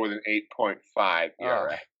 0-4 with an 8.5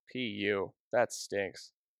 ERA. PU. That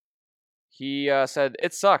stinks. He said,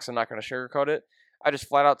 it sucks. I'm not going to sugarcoat it. I just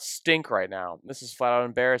flat out stink right now. This is flat out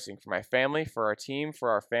embarrassing for my family, for our team,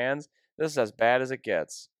 for our fans. This is as bad as it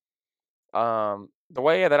gets. The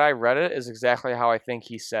way that I read it is exactly how I think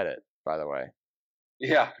he said it, by the way.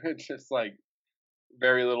 Yeah, it's just like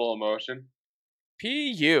very little emotion.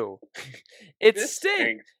 PU. It This stinks.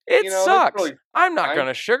 stinks. It You know, that's sucks. really I'm not fine. going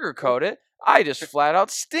to sugarcoat it. I just flat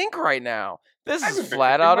out stink right now. This I'm is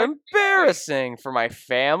flat embarrassing out my embarrassing for my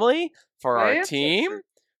family, for My our ancestors. team,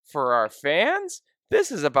 for our fans.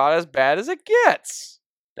 This is about as bad as it gets.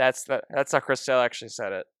 That's how Chris Sale actually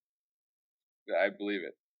said it. I believe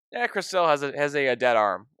it. Yeah, Chris Sale has a dead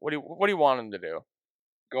arm. What do you want him to do?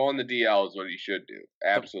 Go on the DL is what he should do.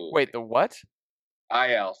 Absolutely. Wait, the what?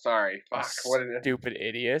 IL, sorry. You Fuck. What is it? stupid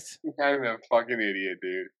idiot. I'm a fucking idiot,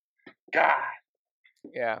 dude. God.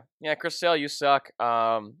 Yeah, Chris Sale, you suck.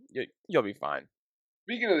 You'll be fine.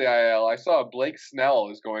 Speaking of the IL, I saw Blake Snell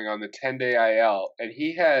is going on the 10-day IL, and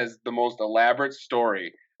he has the most elaborate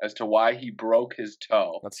story as to why he broke his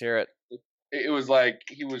toe. Let's hear it. It was like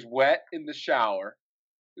he was wet in the shower.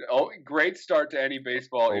 Oh, great start to any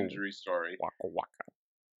baseball injury story. Waka waka.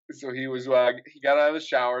 So he got out of the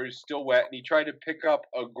shower, he was still wet, and he tried to pick up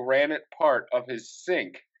a granite part of his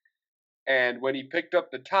sink. And when he picked up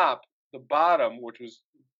the top, the bottom, which was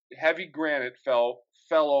heavy granite, fell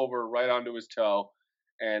over right onto his toe,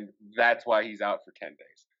 and that's why he's out for 10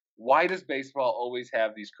 days. Why does baseball always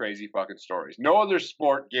have these crazy fucking stories? No other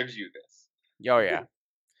sport gives you this. Oh yeah.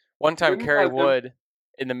 One time, Wouldn't Kerry let them- Wood,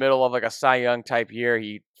 in the middle of like a Cy Young type year,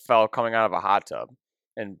 he fell coming out of a hot tub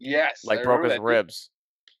and Yes, I broke remember his that. ribs.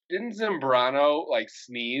 Didn't Zambrano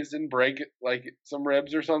sneeze and break some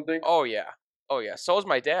ribs or something? Oh yeah. So is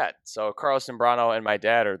my dad. So Carlos Zambrano and my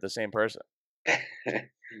dad are the same person. Do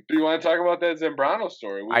you want to talk about that Zambrano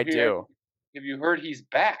story? I do. Have you heard he's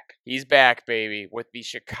back? He's back, baby, with the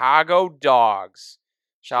Chicago Dogs.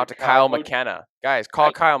 Shout out to Kyle Chicago- McKenna. Guys,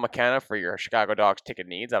 call Kyle McKenna for your Chicago Dogs ticket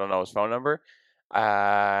needs. I don't know his phone number.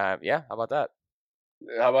 Yeah, how about that?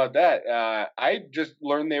 How about that? I just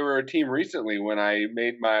learned they were a team recently when I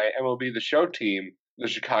made my MLB The Show team, the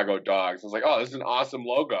Chicago Dogs. I was like, oh, this is an awesome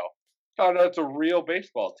logo. Found out it's a real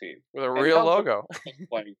baseball team With a And real Nelson- logo.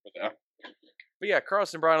 playing for them. But yeah,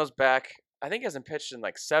 Carlos Zambrano's back. I think he hasn't pitched in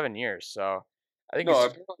 7 years, so I think No, he's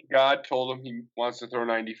apparently God told him he wants to throw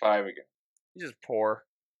 95 again, just poor.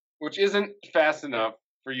 which isn't fast enough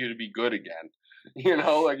for you to be good again. You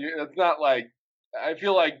know, it's not like I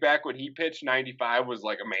feel like back when he pitched, 95 was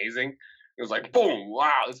amazing. It was like boom,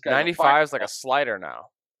 wow, this guy's 95 is like a slider now.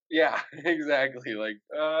 Yeah, exactly.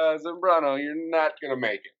 Zambrano, you're not gonna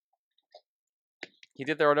make it. He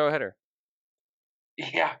did throw a no-hitter.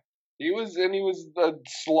 Yeah, he was a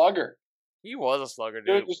slugger. He was a slugger,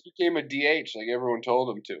 He dude. just became a DH like everyone told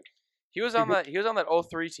him to. He was on that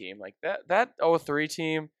 03 team. That 03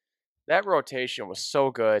 team, that rotation was so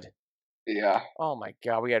good. Yeah, Oh my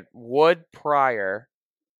god, we had Wood Pryor,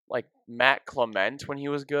 Matt Clement when he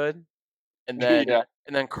was good, and then yeah.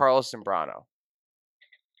 and then Carlos Zambrano.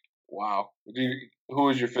 Wow. Who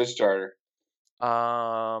was your fifth starter?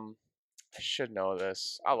 I should know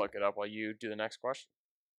this. I'll look it up while you do the next question.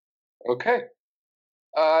 Okay.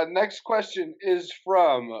 Next question is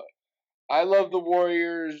from I Love the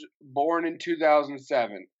Warriors, born in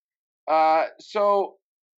 2007. So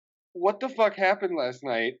what the fuck happened last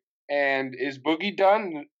night? And is Boogie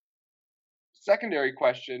done? Secondary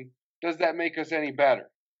question, does that make us any better?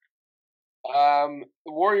 The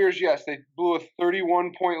Warriors, yes, they blew a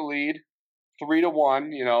 31-point lead, 3-1.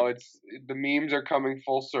 You know, the memes are coming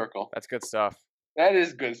full circle. That's good stuff. That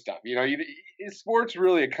is good stuff. You know, sports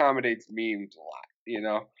really accommodates memes a lot. You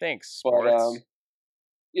know, Thanks, but sports.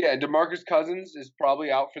 yeah, DeMarcus Cousins is probably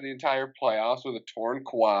out for the entire playoffs with a torn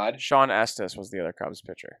quad. Sean Estes was the other Cubs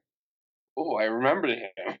pitcher. Oh, I remembered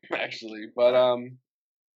him actually, but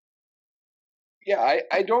yeah,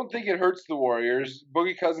 I don't think it hurts the Warriors.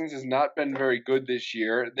 Boogie Cousins has not been very good this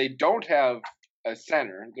year. They don't have a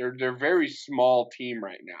center. They're a very small team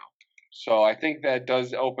right now. So I think that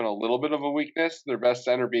does open a little bit of a weakness, their best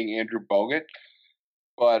center being Andrew Bogut.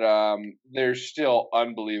 But they're still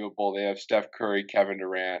unbelievable. They have Steph Curry, Kevin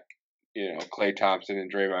Durant, Klay Thompson,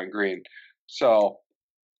 and Draymond Green. So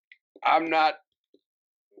I'm not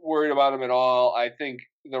worried about them at all. I think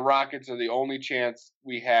the Rockets are the only chance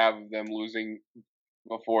we have of them losing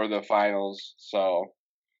before the finals. So,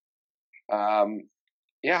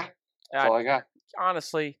 yeah, that's all I got.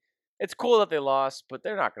 Honestly, it's cool that they lost, but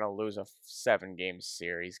they're not going to lose a 7-game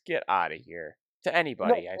series. Get out of here. To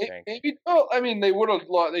anybody, I think. Maybe. Well, I mean, they would have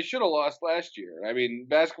lost. They should have lost last year. I mean,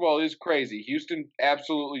 basketball is crazy. Houston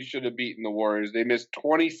absolutely should have beaten the Warriors. They missed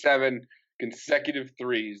 27 consecutive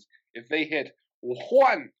threes. If they hit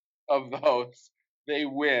one of those, they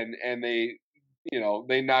win, and they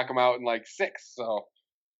knock them out in like 6. So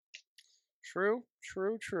True.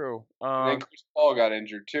 and then Chris Paul got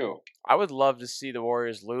injured too. I would love to see the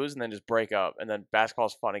Warriors lose and then just break up, and then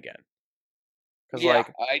basketball's fun again. Yeah,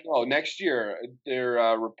 I know. Next year, there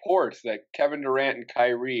are reports that Kevin Durant and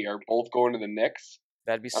Kyrie are both going to the Knicks.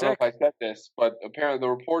 That'd be I don't know sick. if I said this, but apparently the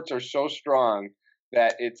reports are so strong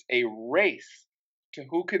that it's a race to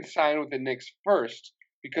who can sign with the Knicks first,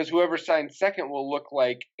 because whoever signs second will look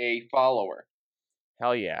like a follower.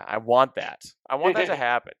 Hell yeah, I want that. I want that to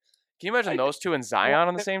happen. Can you imagine those two and Zion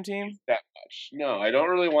on the same team? That much. No, I don't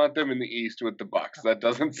really want them in the East with the Bucks. That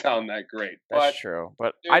doesn't sound that great. That's true.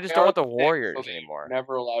 But I just don't want the Warriors anymore.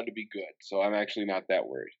 Never allowed to be good, so I'm actually not that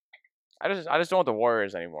worried. I just don't want the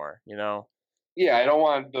Warriors anymore, you know? Yeah, I don't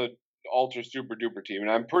want the ultra super duper team, and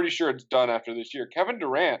I'm pretty sure it's done after this year. Kevin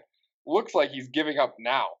Durant looks like he's giving up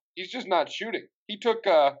now. He's just not shooting. He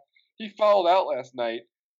fouled out last night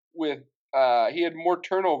with he had more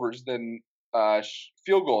turnovers than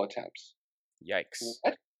field goal attempts. Yikes.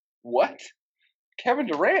 What? Kevin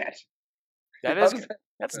Durant.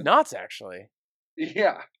 That's nuts, actually.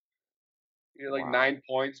 Yeah. He had 9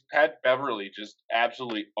 points. Pat Beverly just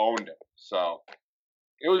absolutely owned him. So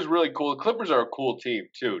it was really cool. The Clippers are a cool team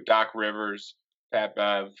too. Doc Rivers, Pat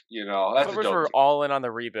Bev, that's Clippers were all in on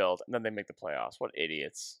the rebuild, and then they make the playoffs. What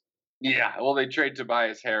idiots. Yeah, well, they trade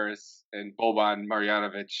Tobias Harris and Boban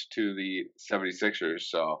Marjanovic to the 76ers,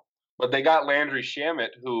 so. But they got Landry Shamet,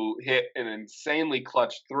 who hit an insanely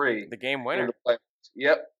clutch 3. The game winner.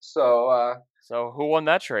 Yep. So who won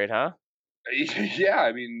that trade, huh? Yeah,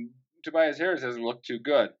 I mean, Tobias Harris hasn't looked too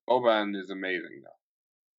good. Boban is amazing, though.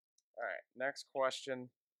 All right, next question.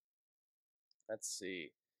 Let's see.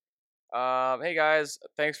 Hey, guys.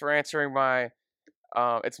 Thanks for answering my...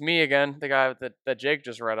 it's me again, the guy that Jake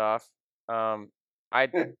just read off.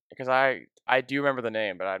 Because I do remember the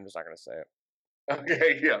name, but I'm just not going to say it.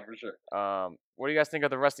 Okay, yeah, for sure. What do you guys think of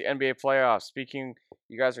the rest of the NBA playoffs? Speaking,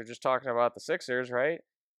 you guys are just talking about the Sixers, right?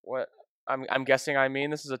 What I'm guessing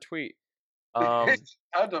this is a tweet. How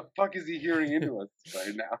the fuck is he hearing into us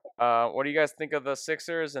right now? What do you guys think of the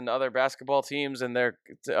Sixers and other basketball teams and their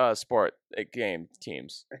sport game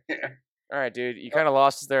teams? All right, dude, you kind of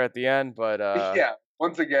lost us there at the end, but yeah.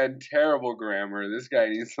 Once again, terrible grammar. This guy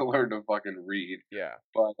needs to learn to fucking read. Yeah.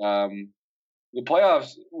 But the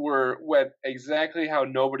playoffs went exactly how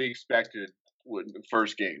nobody expected with the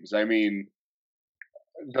first games. I mean,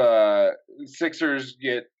 the Sixers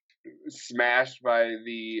get smashed by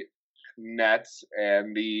the Nets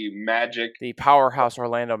and the Magic. The powerhouse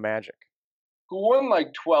Orlando Magic. Who won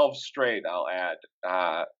like 12 straight, I'll add,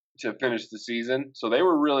 to finish the season. So they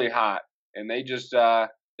were really hot. And they just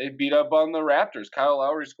they beat up on the Raptors. Kyle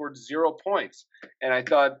Lowry scored 0 points. And I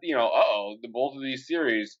thought, both of these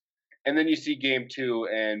series. And then you see game 2,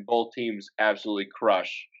 and both teams absolutely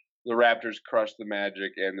crush. The Raptors crush the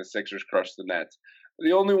Magic, and the Sixers crush the Nets.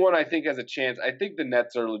 The only one I think has a chance, I think the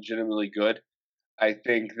Nets are legitimately good. I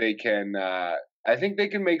think they can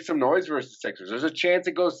make some noise versus the Sixers. There's a chance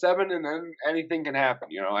it goes 7, and then anything can happen.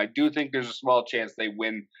 I do think there's a small chance they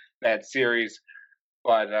win that series,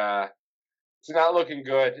 but it's not looking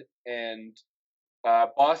good. And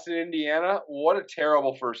Boston, Indiana, what a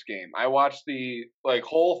terrible first game. I watched the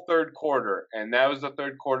whole third quarter, and that was the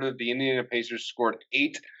third quarter that the Indiana Pacers scored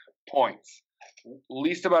 8 points.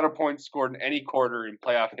 Least amount of points scored in any quarter in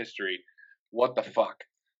playoff history. What the fuck?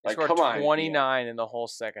 They scored 29 in the whole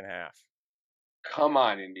second half. Come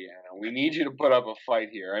on, Indiana. We need you to put up a fight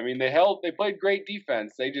here. I mean, they played great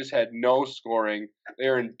defense. They just had no scoring.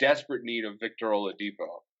 They're in desperate need of Victor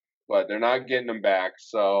Oladipo, but they're not getting him back,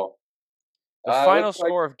 so... The final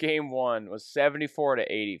score of Game 1 was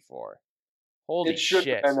 74-84. Holy shit! It should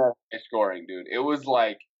have been that high scoring, dude. It was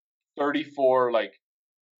 34,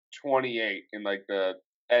 28 in the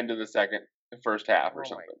end of the first half or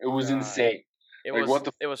something. It was insane. It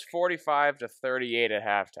was 45-38 at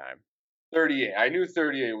halftime. 38. I knew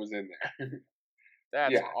 38 was in there.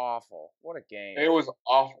 That's awful. What a game! It was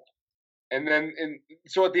awful. And then,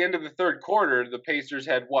 so at the end of the third quarter, the Pacers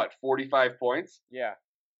had 45 points? Yeah.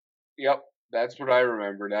 Yep. That's what I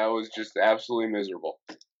remember. That was just absolutely miserable.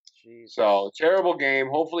 Jeez. So terrible game.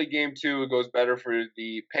 Hopefully, game 2 goes better for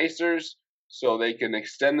the Pacers, so they can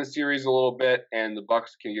extend the series a little bit, and the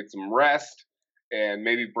Bucks can get some rest, and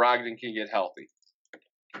maybe Brogdon can get healthy.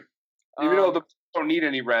 Even though the Bucks don't need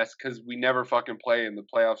any rest because we never fucking play, and the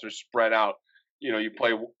playoffs are spread out. You know, you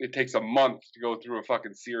play. It takes a month to go through a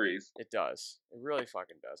fucking series. It does. It really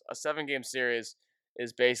fucking does. A 7-game series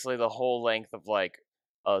is basically the whole length of like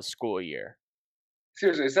a school year.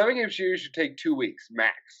 Seriously, a 7-game series should take 2 weeks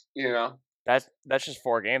max. You know. That's just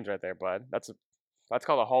 4 games right there, bud. That's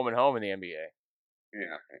called a home and home in the NBA.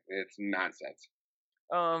 Yeah, it's nonsense.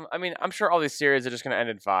 I mean, I'm sure all these series are just gonna end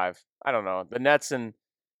in 5. I don't know. The Nets and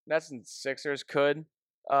Sixers could,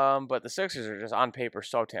 but the Sixers are just on paper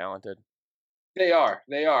so talented. They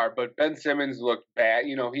are, but Ben Simmons looked bad.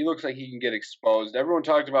 You know, he looks like he can get exposed. Everyone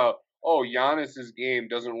talked about, oh, Giannis's game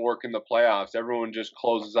doesn't work in the playoffs. Everyone just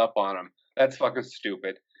closes up on him. That's fucking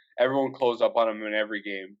stupid. Everyone closed up on him in every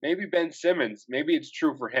game. Maybe Ben Simmons, maybe it's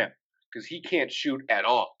true for him because he can't shoot at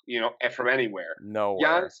all, you know, from anywhere.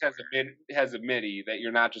 Nowhere. Giannis has a midi that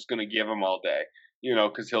you're not just going to give him all day, you know,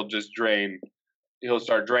 because he'll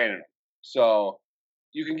start draining him. So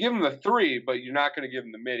you can give him the 3, but you're not going to give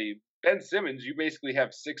him the midi. Ben Simmons, you basically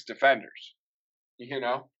have 6 defenders, you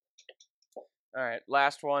know? All right,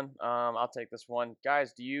 last one. I'll take this one,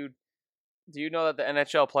 guys. Do you know that the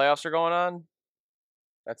NHL playoffs are going on?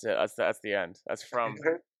 That's it. That's the end. That's from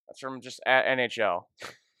just at NHL.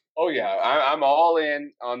 Oh yeah, I'm all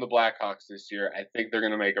in on the Blackhawks this year. I think they're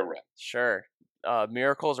gonna make a run. Sure.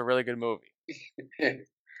 Miracle is a really good movie.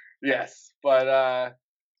 Yes, but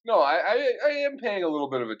no, I am paying a little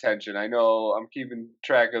bit of attention. I know I'm keeping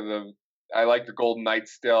track of I like the Golden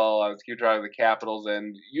Knights still. I was keeping track of the Capitals,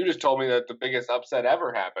 and you just told me that the biggest upset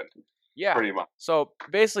ever happened. Yeah. Pretty much. So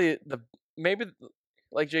basically, maybe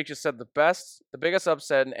like Jake just said, the biggest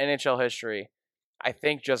upset in NHL history, I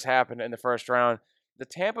think, just happened in the first round. The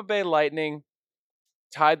Tampa Bay Lightning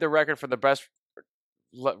tied the record for the best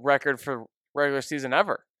record for regular season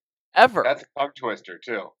ever. That's a tongue twister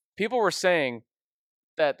too. People were saying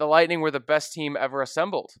that the Lightning were the best team ever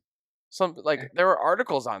assembled. There were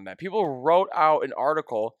articles on that. People wrote out an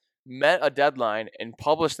article, met a deadline, and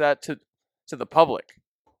published that to the public.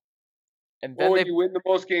 And then when you win the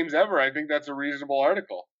most games ever, I think that's a reasonable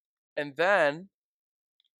article. And then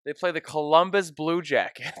they play the Columbus Blue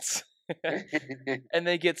Jackets, and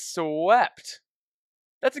they get swept.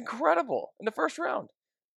 That's incredible in the first round.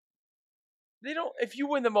 If you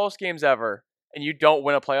win the most games ever and you don't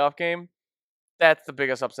win a playoff game, that's the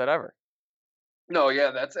biggest upset ever. No,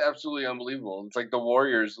 yeah, that's absolutely unbelievable. It's like the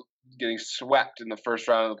Warriors getting swept in the first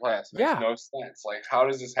round of the playoffs. It makes no sense. Like, how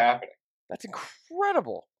does this happen? That's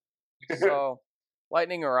incredible. So,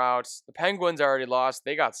 Lightning are out. The Penguins already lost.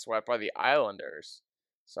 They got swept by the Islanders.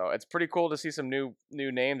 So, it's pretty cool to see some new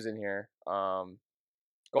names in here.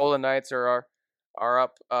 Golden Knights are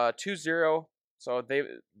up 2-0. So,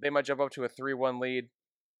 they might jump up to a 3-1 lead.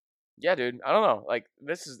 Yeah, dude. I don't know. Like,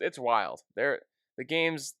 it's wild. The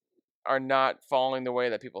games are not falling the way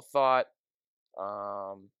that people thought.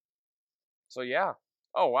 So, yeah.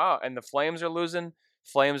 Oh, wow. And the Flames are losing.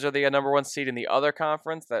 Flames are the number 1 seed in the other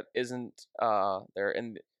conference that isn't. They're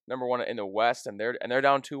in number 1 in the West, and they're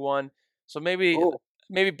down 2-1. So maybe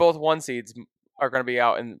both 1 seeds are going to be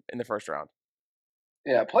out in the first round.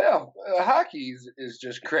 Yeah, playoff hockey is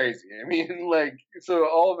just crazy. I mean, like, so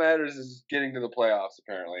all that matters is getting to the playoffs.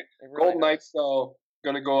 Apparently, really Golden Knights though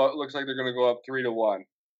going to go up. Looks like they're going to go up 3-1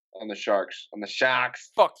 on the Sharks. On the Sharks.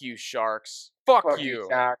 Fuck you, Sharks. Fuck you.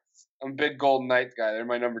 Sharks. I'm a big Golden Knights guy. They're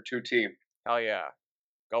my number 2 team. Hell yeah.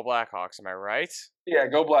 Go Blackhawks, am I right? Yeah,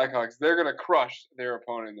 go Blackhawks. They're going to crush their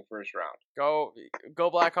opponent in the first round. Go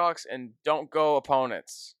Blackhawks and don't go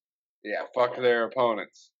opponents. Yeah, fuck their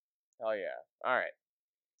opponents. Hell yeah. All right.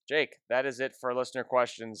 Jake, that is it for listener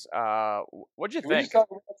questions. What'd you think? We just talk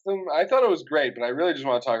about them? I thought it was great, but I really just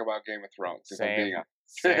want to talk about Game of Thrones. If I'm being honest.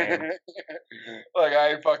 Like,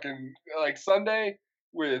 I fucking, like, Sunday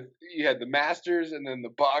you had the Masters and then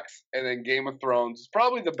the Bucks and then Game of Thrones. It's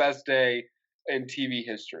probably the best day in TV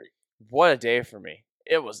history. What a day for me.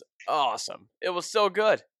 It was awesome. It was so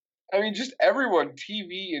good. I mean, just everyone,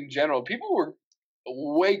 TV in general, people were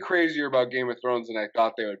way crazier about Game of Thrones than I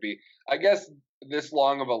thought they would be. I guess this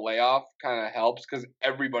long of a layoff kind of helps because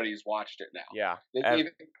everybody's watched it now. Yeah. They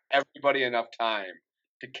gave everybody enough time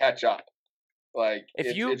to catch up. Like,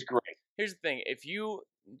 it's great. Here's the thing. If you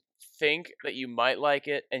think that you might like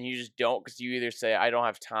it and you just don't because you either say, I don't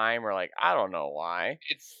have time, or like, I don't know why.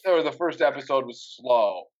 Or the first episode was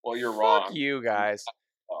slow. Well, you're wrong. Fuck you guys.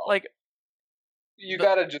 Like, you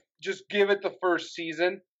gotta just give it the first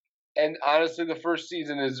season. And honestly, the first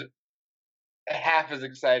season half as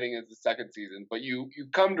exciting as the second season, but you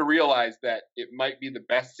come to realize that it might be the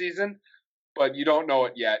best season, but you don't know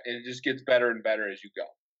it yet, and it just gets better and better as you go.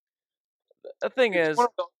 The thing It's is, one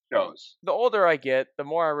of those shows. the older I get, the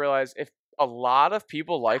more I realize if a lot of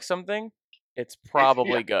people like something, it's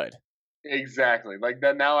probably good. Exactly. Like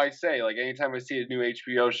that. Now I say, like anytime I see a new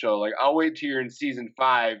HBO show, like I'll wait till you're in season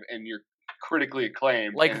 5 and you're critically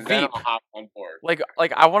acclaimed, Like and then Veep. I'll hop on board. Like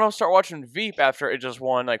I want to start watching Veep after it just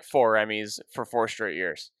won like 4 Emmys for 4 straight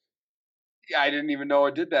years. Yeah, I didn't even know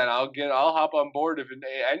it did that. I'll hop on board if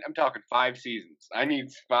I'm talking 5 seasons. I need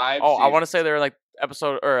 5. Oh, seasons. I want to say they're like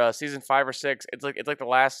episode or season 5 or 6. It's like the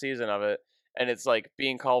last season of it, and it's like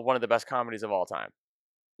being called one of the best comedies of all time.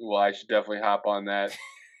 Well, I should definitely hop on that.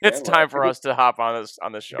 It's time for us to hop on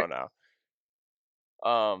this show now.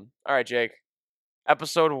 All right, Jake.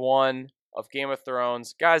 Episode 1 of Game of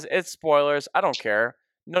Thrones, guys. It's spoilers. I don't care.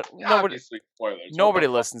 Nobody Obviously, spoilers. nobody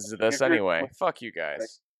listens to this If you're- anyway. Fuck you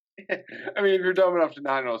guys. I mean, if you're dumb enough to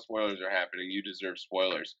not know spoilers are happening, you deserve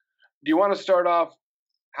spoilers. Do you want to start off?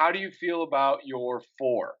 How do you feel about your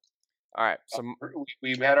 4? All right. So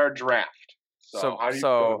We've had our draft. So how do you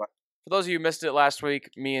feel about for those of you who missed it last week,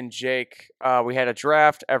 me and Jake, we had a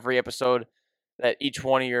draft every episode that each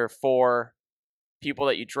one of your 4 people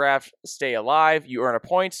that you draft stay alive. You earn a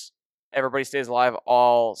points. Everybody stays alive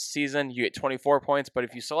all season. You get 24 points. But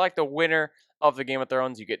if you select the winner of the Game of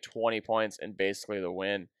Thrones, you get 20 points and basically the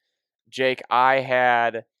win. Jake, I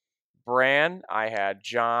had Bran, I had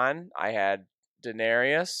Jon, I had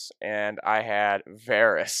Daenerys, and I had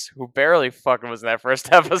Varys, who barely fucking was in that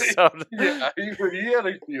first episode. Yeah, he had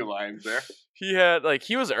a few lines there.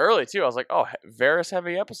 He was early too. I was like, oh, Varys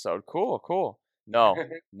heavy episode. Cool. No,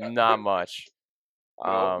 not much.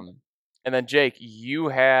 Nope. And then Jake, you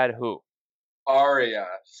had who? Arya,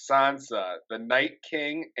 Sansa, the Night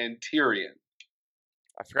King, and Tyrion.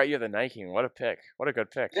 I forgot you had the Night King. What a pick. What a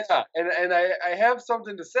good pick. Yeah, and I have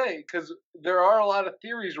something to say because there are a lot of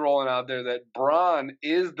theories rolling out there that Bronn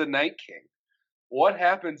is the Night King. What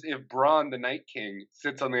happens if Bronn, the Night King,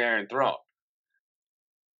 sits on the Iron Throne?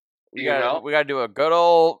 We gotta do a good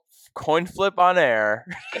old coin flip on air.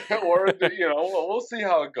 Or we'll see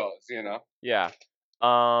how it goes. Yeah.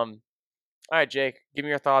 All right, Jake, give me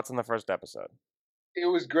your thoughts on the first episode. It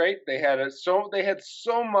was great. They had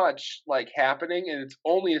so much like happening, and it's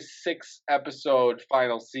only a 6-episode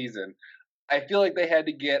final season. I feel like they had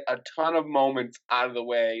to get a ton of moments out of the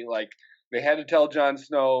way. Like they had to tell Jon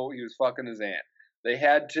Snow he was fucking his aunt. They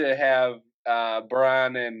had to have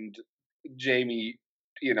Bran and Jaime,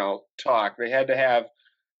 talk. They had to have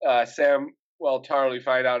Samwell Tarly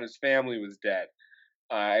find out his family was dead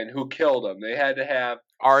and who killed him. They had to have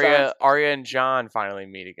Arya and Jon finally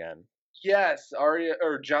meet again. Yes,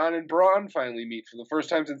 Jon and Bronn finally meet for the first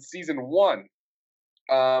time since season 1.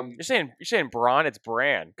 You're saying Bronn? It's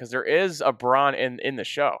Bran because there is a Bronn in the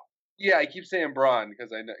show. Yeah, I keep saying Bronn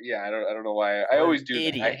because I know. Yeah, I don't know why. I always do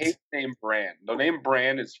that. I hate the name Bran. The name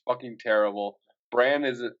Bran is fucking terrible. Bran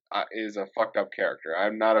is a fucked up character.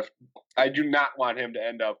 I do not want him to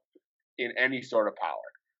end up in any sort of power.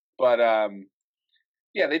 But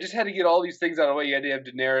yeah, they just had to get all these things out of the way. You had to have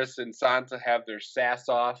Daenerys and Sansa have their sass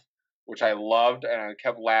off, which I loved, and I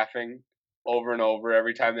kept laughing over and over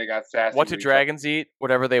every time they got sassy. What do dragons eat?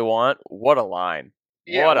 Whatever they want. What a line.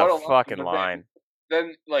 Yeah, what a fucking line.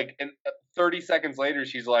 Then, 30 seconds later,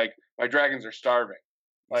 she's like, my dragons are starving.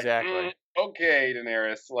 Like, exactly. Okay,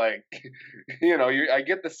 Daenerys. I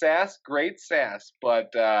get the sass, great sass,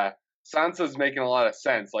 but Sansa's making a lot of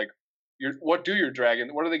sense. Like, what are your dragon?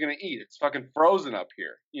 What are they going to eat? It's fucking frozen up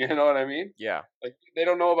here. You know what I mean? Yeah. Like, they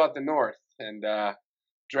don't know about the North, and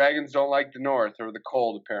dragons don't like the North or the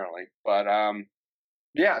cold, apparently. But,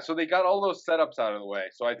 yeah, so they got all those setups out of the way.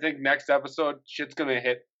 So I think next episode, shit's going to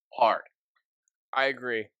hit hard. I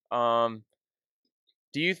agree. Do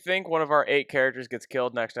you think one of our 8 characters gets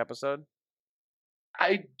killed next episode?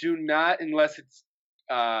 I do not, unless it's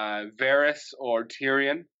Varys or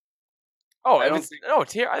Tyrion. Oh, I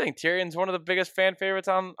think Tyrion's one of the biggest fan favorites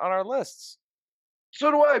on our lists.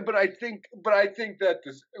 So do I, but I think that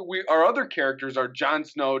our other characters are Jon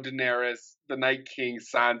Snow, Daenerys, the Night King,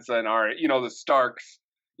 Sansa, and Arya. The Starks.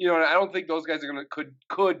 And I don't think those guys are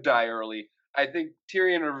could die early. I think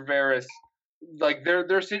Tyrion or Varys, like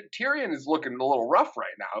Tyrion is looking a little rough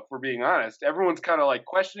right now. If we're being honest, everyone's kind of like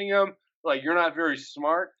questioning him. Like, you're not very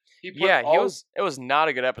smart. It was not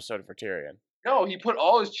a good episode for Tyrion. No, he put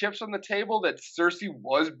all his chips on the table that Cersei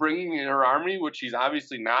was bringing in her army, which she's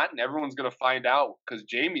obviously not, and everyone's going to find out because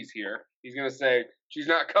Jaime's here. He's going to say, she's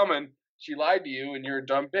not coming, she lied to you, and you're a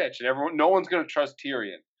dumb bitch. And no one's going to trust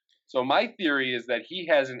Tyrion. So my theory is that he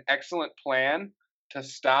has an excellent plan to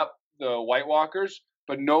stop the White Walkers,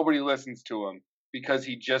 but nobody listens to him because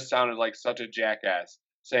he just sounded like such a jackass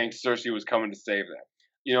saying Cersei was coming to save them.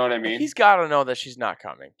 You know what I mean? He's got to know that she's not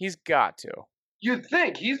coming. He's got to. You'd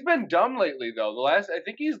think he's been dumb lately, though. I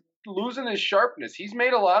think he's losing his sharpness. He's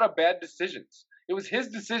made a lot of bad decisions. It was his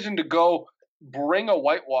decision to go bring a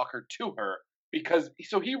White Walker to her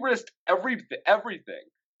so he risked everything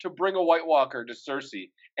to bring a White Walker to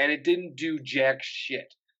Cersei, and it didn't do jack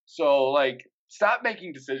shit. So like, stop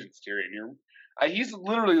making decisions, Tyrion. He's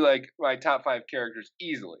literally like my top 5 characters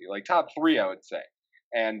easily, like top 3, I would say,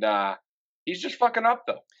 and he's just fucking up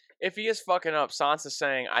though. If he is fucking up, Sansa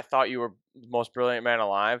saying, "I thought you were the most brilliant man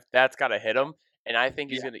alive," that's got to hit him, and I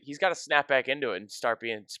think he's got to snap back into it and start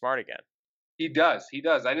being smart again. He does.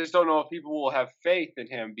 I just don't know if people will have faith in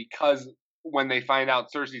him because when they find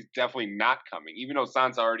out Cersei's definitely not coming, even though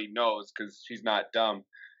Sansa already knows because she's not dumb.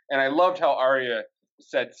 And I loved how Arya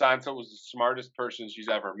said Sansa was the smartest person she's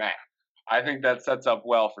ever met. I think that sets up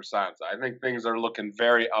well for Sansa. I think things are looking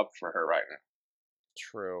very up for her right now.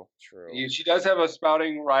 True. She does have a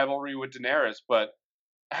spouting rivalry with Daenerys, but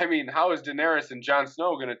I mean, how is Daenerys and Jon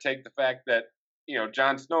Snow going to take the fact that,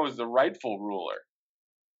 Jon Snow is the rightful ruler?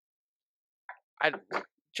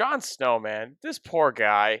 Jon Snow, man, this poor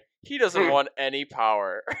guy, he doesn't want any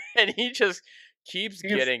power, and he just keeps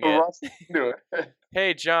getting it.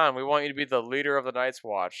 Hey, Jon, we want you to be the leader of the Night's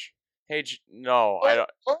Watch. Hey, no, I don't.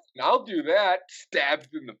 I'll do that. Stabbed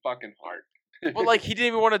in the fucking heart. Well, like, he didn't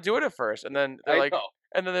even want to do it at first, and then they're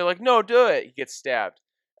like, no, do it. He gets stabbed,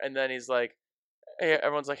 and then he's like, hey,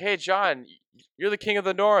 everyone's like, hey, Jon, you're the king of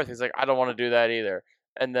the North. He's like, I don't want to do that either.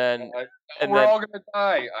 And then we're all gonna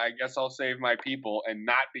die. I guess I'll save my people and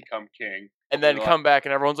not become king. And then come back,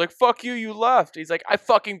 and everyone's like, fuck you, you left. He's like, I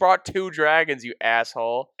fucking brought 2 dragons, you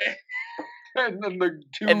asshole. And then the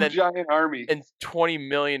 2 giant armies. And 20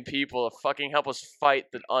 million people to fucking help us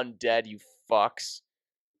fight the undead, you fucks.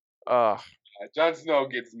 Ugh. Jon Snow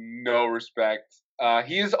gets no respect.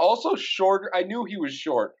 He is also short. I knew he was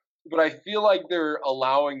short, but I feel like they're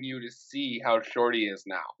allowing you to see how short he is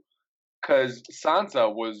now. Because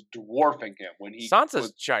Sansa was dwarfing him when he.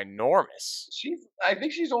 Sansa's ginormous. I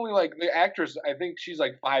think she's only like the actress. I think she's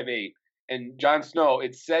like 5'8", and Jon Snow.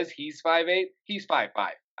 It says he's 5'8". He's 5'5".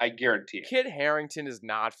 I guarantee it. Kit Harington is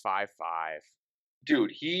not 5'5".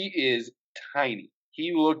 Dude, he is tiny.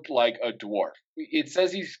 He looked like a dwarf. It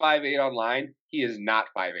says he's 5'8" online. He is not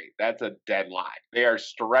 5'8". That's a dead lie. They are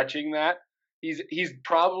stretching that. He's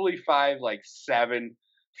probably 5'7"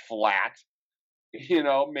 flat.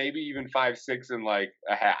 Maybe even 5'6" and like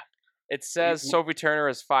a half. It says Sophie Turner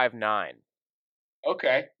is 5'9".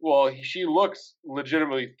 Okay, well she looks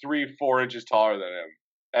legitimately 3-4 inches taller than him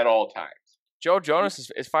at all times. Joe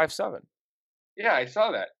Jonas is 5'7". Yeah, I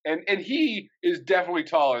saw that, and he is definitely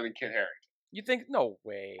taller than Kit Harington. You think? No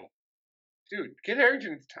way. Dude, Kit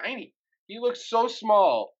Harington is tiny. He looks so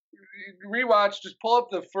small. Rewatch, just pull up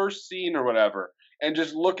the first scene or whatever, and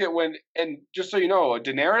just look at and just so you know,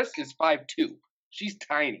 Daenerys is 5'2". She's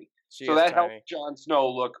tiny. So that helps Jon Snow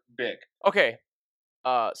look big. Okay.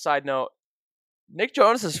 Side note, Nick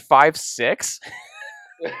Jonas is 5'6".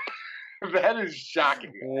 That is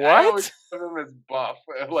shocking. What? I always think of him as buff,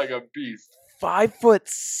 like a beast.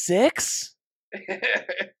 5'6"?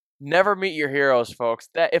 Never meet your heroes, folks.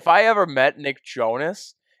 That if I ever met Nick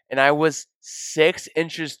Jonas and I was 6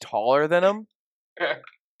 inches taller than him,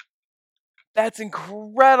 that's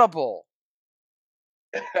incredible.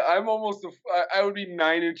 I'm almost. I would be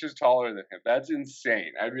 9 inches taller than him. That's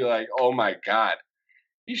insane. I'd be like, oh my god,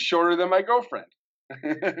 he's shorter than my girlfriend.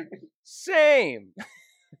 Same.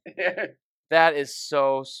 That is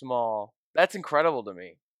so small. That's incredible to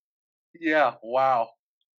me. Yeah. Wow.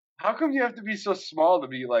 How come you have to be so small to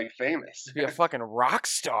be like famous? To be a fucking rock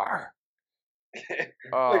star.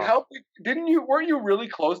 Like how weren't you really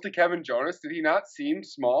close to Kevin Jonas? Did he not seem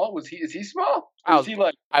small? Is he small?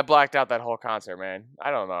 I blacked out that whole concert, man.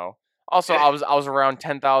 I don't know. Also, I was around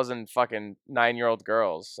 10,000 fucking 9-year-old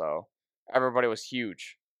girls, so everybody was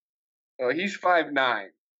huge. Oh, he's 5'9",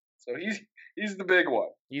 so he's the big one.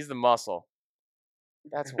 He's the muscle.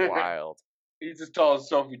 That's wild. He's as tall as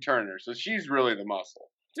Sophie Turner, so she's really the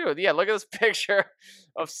muscle. Dude, yeah, look at this picture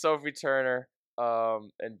of Sophie Turner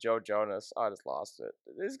and Joe Jonas. Oh, I just lost it.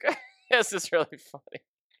 This guy, this is really funny.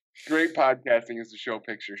 Great podcasting is to show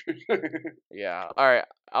pictures. Yeah. All right.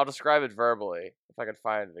 I'll describe it verbally if I can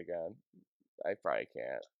find it again. I probably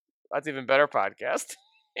can't. That's even better podcast.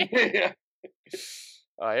 Yeah.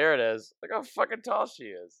 Oh, here it is. Look how fucking tall she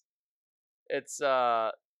is. It's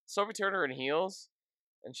Sophie Turner in heels,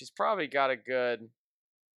 and she's probably got a good.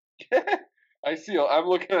 I see. I'm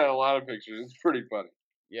looking at a lot of pictures. It's pretty funny.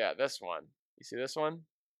 Yeah, this one. You see this one?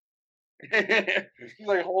 He's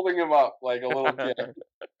like holding him up like a little kid.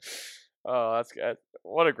 Oh, that's good.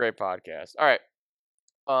 What a great podcast. All right.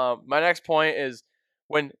 My next point is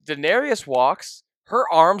when Daenerys walks, her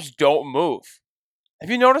arms don't move. Have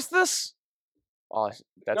you noticed this? Oh,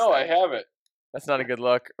 No, I haven't. that's not a good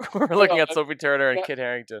look. We're looking No, at Sophie Turner and that- Kit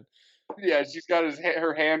Harington Yeah, she's got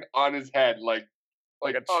her hand on his head like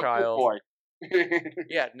like a oh, good child. boy.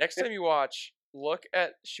 Yeah, next time you watch,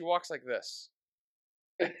 she walks like this.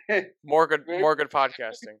 More good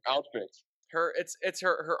podcasting. Outfits. It's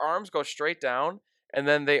her arms go straight down and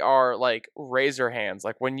then they are like razor hands.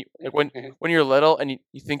 Like when you're little and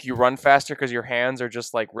you think you run faster because your hands are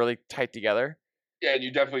just like really tight together. Yeah, and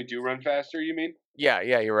you definitely do run faster, you mean? Yeah,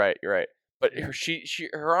 you're right. But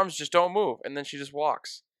her arms just don't move and then she just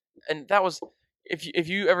walks. And that was if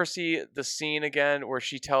you ever see the scene again where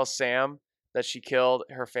she tells Sam that she killed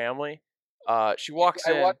her family, she walks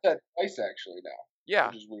in. I watched that twice actually now. Yeah.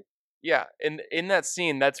 Which is weird. Yeah, in that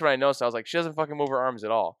scene, that's when I noticed. I was like, she doesn't fucking move her arms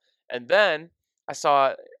at all. And then I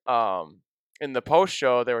saw in the post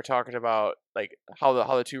show they were talking about like how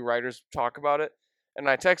the two writers talk about it. And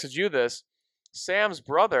I texted you this. Sam's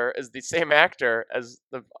brother is the same actor as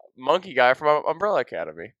the monkey guy from Umbrella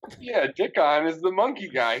Academy. Yeah, Dickon is the monkey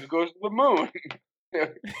guy who goes to the moon.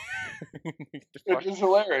 Which is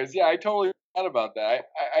hilarious. Yeah, I totally forgot about that.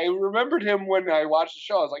 I remembered him when I watched the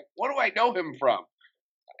show. I was like, what do I know him from?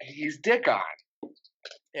 He's Dickon.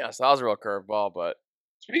 Yeah, so that was a real curveball, but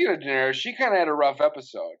Speaking of Daenerys, she kind of had a rough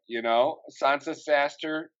episode, you know? Sansa sassed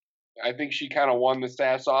her. I think she kind of won the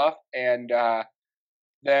sass off, and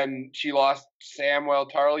then she lost Samwell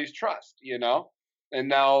Tarly's trust, you know? And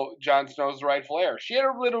now Jon Snow's the rightful heir. She had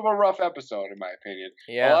a bit of a rough episode, in my opinion.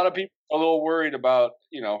 yeah. A lot of people are a little worried about,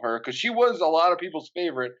 her, because she was a lot of people's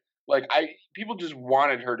favorite. People just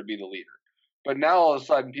wanted her to be the leader. But now all of a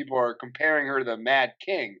sudden people are comparing her to the Mad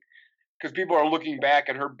King, because people are looking back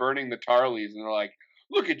at her burning the Tarlys, and they're like,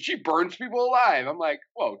 look she burns people alive. I'm like,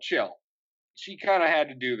 whoa, chill. She kind of had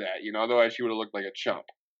to do that, otherwise she would have looked like a chump.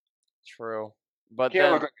 True. But Can't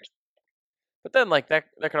then, look like a but then, like that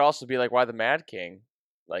could also be like why the Mad King,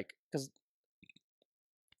 like, because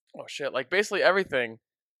oh shit, like basically everything,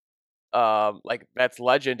 like that's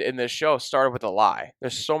legend in this show started with a lie.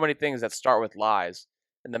 There's so many things that start with lies,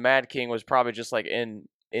 and the Mad King was probably just like in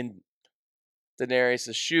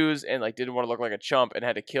Daenerys' shoes and like didn't want to look like a chump and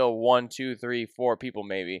had to kill 1, 2, 3, 4 people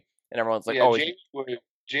maybe, and everyone's like, oh,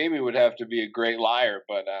 Jamie would have to be a great liar,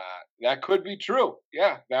 but that could be true.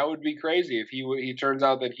 Yeah, that would be crazy if he turns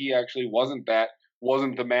out that he actually wasn't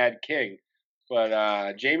the Mad King.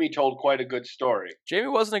 But Jamie told quite a good story. Jamie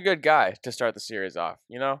wasn't a good guy to start the series off,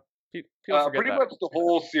 People forget pretty that. much the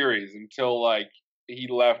whole series until like he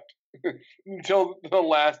left until the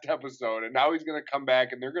last episode, and now he's gonna come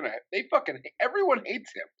back, and everyone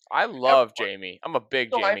hates him. I love Jamie. I'm a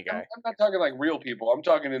big Jamie guy. I'm not talking like real people. I'm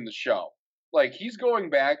talking in the show. Like he's going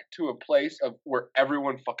back to a place of where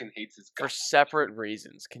everyone fucking hates his For guts. separate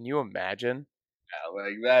reasons. Can you imagine? Yeah,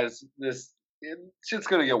 like shit's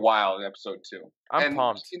gonna get wild in episode 2. I'm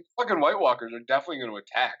pumped. Fucking White Walkers are definitely gonna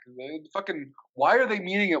attack. Why are they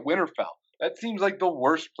meeting at Winterfell? That seems like the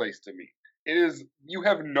worst place to meet. It is. You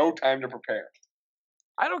have no time to prepare.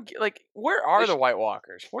 I don't get, like, where are the White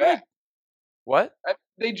Walkers? What?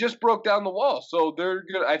 They just broke down the wall, so they're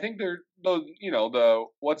good. I think they're the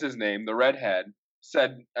what's his name, the redhead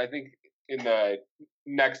said. I think in the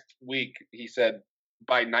next week he said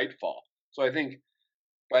by nightfall. So I think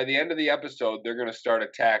by the end of the episode they're gonna start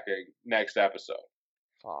attacking next episode.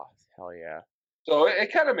 Oh hell yeah! So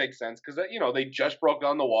it kind of makes sense because they just broke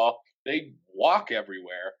down the wall. They walk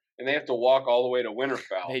everywhere, and they have to walk all the way to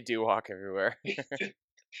Winterfell. They do walk everywhere. They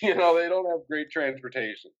don't have great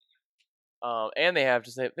transportation. And they have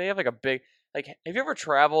like a big, like, have you ever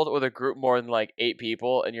traveled with a group more than like 8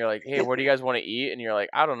 people and you're like, hey, what do you guys want to eat? And you're like,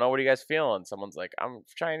 I don't know, what are you guys feeling? Someone's like, I'm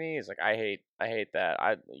Chinese. Like, I hate that.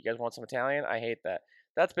 You guys want some Italian? I hate that.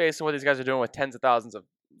 That's basically what these guys are doing with tens of thousands of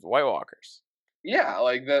White Walkers. Yeah,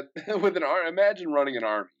 like that with an army. Imagine running an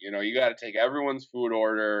army. You got to take everyone's food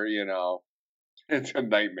order. It's a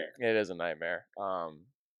nightmare. It is a nightmare. I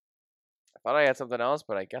thought I had something else,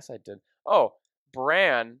 but I guess I did. Oh,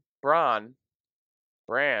 Bran.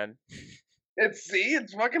 It's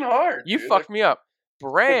fucking hard. You fucked me up.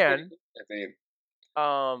 Bran.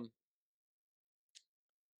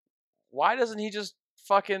 Why doesn't he just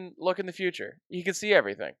fucking look in the future? He can see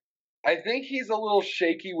everything. I think he's a little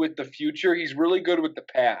shaky with the future. He's really good with the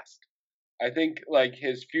past. I think like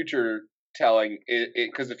his future telling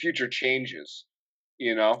because the future changes.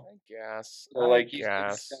 I guess. So,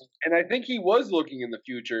 and I think he was looking in the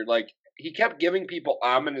future. Like he kept giving people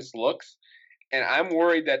ominous looks, and I'm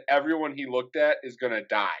worried that everyone he looked at is gonna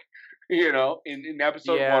die. You know, in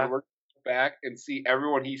episode Yeah. 1, we're gonna go back and see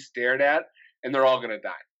everyone he stared at, and they're all gonna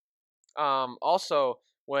die. Also,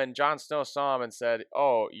 when Jon Snow saw him and said,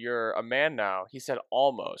 "Oh, you're a man now," he said,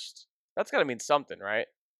 "Almost." That's gotta mean something, right?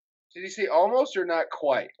 Did he say almost or not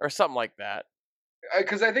quite? Or something like that.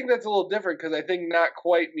 Because I think that's a little different. Because I think not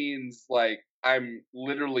quite means like I'm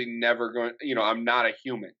literally never going. You know, I'm not a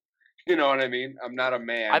human. You know what I mean? I'm not a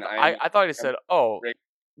man. I thought he said, "Oh, great.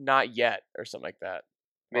 not yet," or something like that.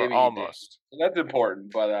 Maybe Or he did. almost. So that's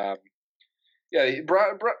important. But yeah,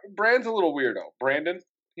 Bran's a little weirdo. Brandon,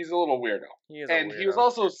 he's a little weirdo. He is a And he was weirdo.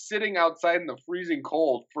 also sitting outside in the freezing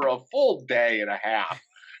cold for a full day and a half.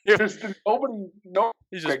 Yeah. Just no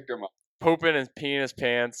He's just picked him up. pooping and peeing his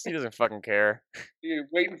pants. He doesn't fucking care.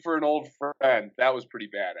 Waiting for an old friend. That was pretty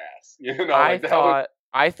badass. You know, like, that was,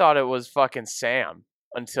 I thought it was fucking Sam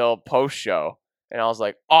until post show, and I was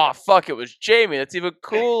like, "Oh fuck, it was Jamie. That's even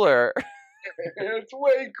cooler." it's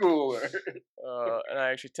way cooler. And I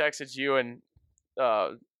actually texted you and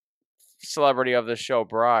celebrity of the show,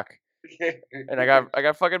 Brock, and I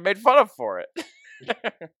got fucking made fun of for it.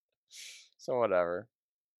 So whatever.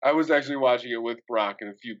 I was actually watching it with Brock and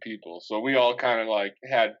a few people, so we all kind of like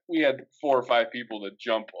had 4 or 5 people to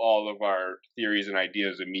jump all of our theories and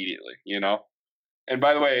ideas immediately, you know. And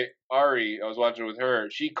by the way, Ari, I was watching with her.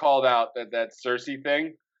 She called out that Cersei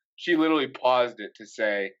thing. She literally paused it to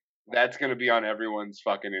say that's going to be on everyone's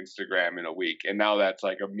fucking Instagram in a week, and now that's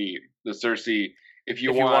like a meme. The Cersei, if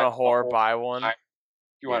you want a whore, buy one. If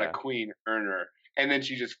you want a Yeah. queen, earn her, and then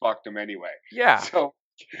she just fucked him anyway. Yeah. So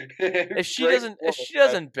If she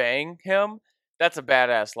doesn't bang him, that's a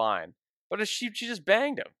badass line. But if she just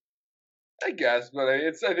banged him. I guess, but I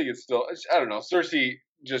think it's still. I don't know. Cersei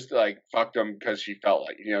just like fucked him because she felt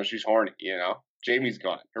like, you know, she's horny. You know, Jamie's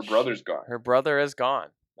gone. Her brother's gone. Her brother is gone.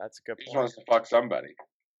 That's a good She just point. wants to fuck somebody,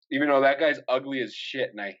 even though that guy's ugly as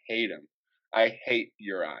shit, and I hate him. I hate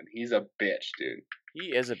Euron. He's a bitch, dude.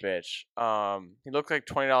 He is a bitch. He looked like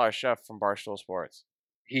 $20 Chef from Barstool Sports.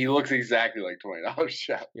 He looks exactly like $20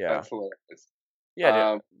 Chef. Yeah. That's hilarious.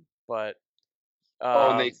 Yeah, but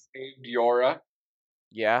and they saved Yora.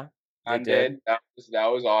 Yeah, they And did. that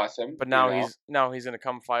was awesome. But you now know. he's gonna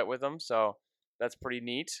come fight with them, so that's pretty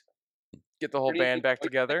neat. Get the whole Pretty band neat. back But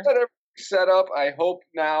together. got everything set up. I hope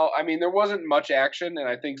now. I mean, there wasn't much action, and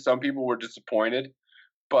I think some people were disappointed.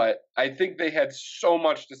 But I think they had so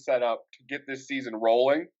much to set up to get this season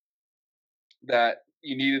rolling that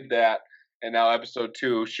you needed that. And now episode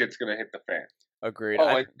 2, shit's gonna hit the fan. Agreed. Oh,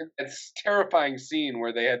 and it's terrifying scene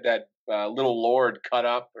where they had that little lord cut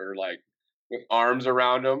up or like with arms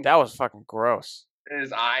around him. That was fucking gross. And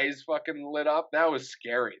his eyes fucking lit up. That was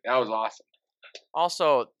scary. That was awesome.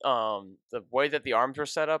 Also, the way that the arms were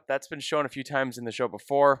set up, that's been shown a few times in the show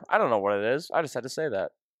before. I don't know what it is. I just had to say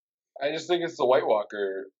that. I just think it's the White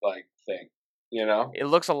Walker like thing. You know, It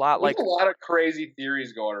looks a lot there's like a lot of crazy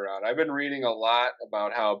theories going around. I've been reading a lot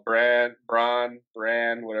about how Bran,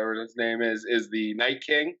 whatever his name is the Night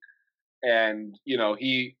King, and you know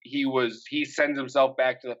he sends himself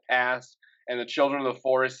back to the past, and the Children of the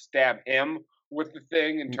Forest stab him with the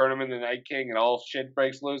thing and turn him into Night King, and all shit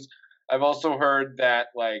breaks loose. I've also heard that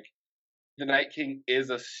like the Night King is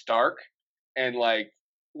a Stark, and like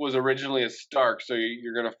was originally a Stark, so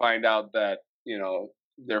you're gonna find out that you know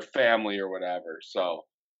their family or whatever. So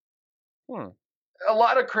a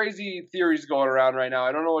lot of crazy theories going around right now.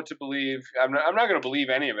 I don't know what to believe. I'm not going to believe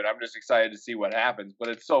any of it. I'm just excited to see what happens. But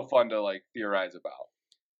it's so fun to like theorize about.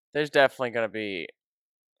 there's definitely gonna be.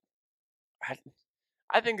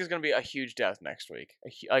 I think there's gonna be a huge death next week,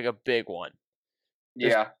 like a big one.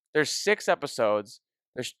 There's 6 episodes.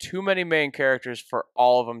 There's too many main characters for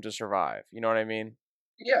all of them to survive. You know what I mean?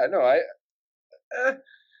 Yeah. No.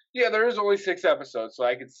 Yeah. There is only 6 episodes, so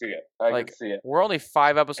I could see it. I Like, could see it. We're only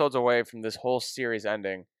 5 episodes away from this whole series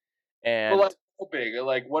ending, and Well, that's so big.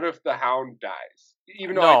 Like, what if the Hound dies?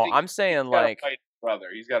 Even though no, I think I'm saying he's gotta like fight his brother.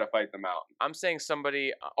 He's got to fight the Mountain. I'm saying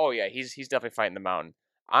somebody. Oh yeah, he's definitely fighting the Mountain.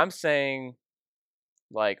 I'm saying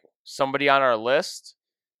like somebody on our list,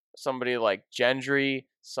 somebody like Gendry,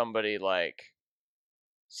 somebody like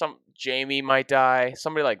Jamie might die,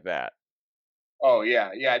 somebody like that. Oh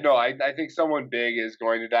yeah. No, I think someone big is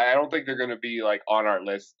going to die. I don't think they're going to be like on our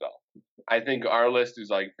list though. I think our list is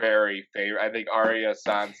like very favorite. I think Arya,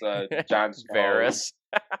 Sansa, Jon Snow. Varys.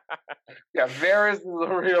 Yeah, Varys is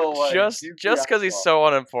a real like. Just because he's so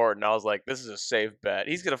unimportant, I was like, this is a safe bet.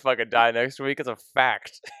 He's gonna fucking die next week. It's a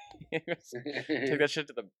fact. Take that shit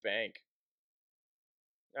to the bank.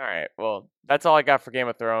 All right, well, that's all I got for Game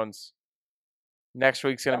of Thrones. Next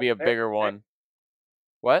week's gonna be a bigger one.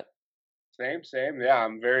 What? Same. Yeah,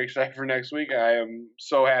 I'm very excited for next week. I am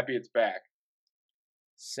so happy it's back.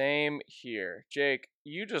 Same here. Jake,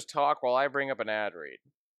 you just talk while I bring up an ad read.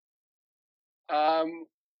 I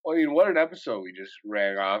mean, what an episode we just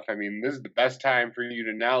rang off. I mean, this is the best time for you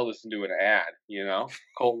to now listen to an ad, you know?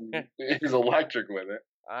 Colton is electric with it.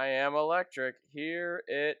 I am electric. Here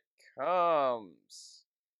it comes.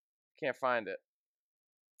 Can't find it.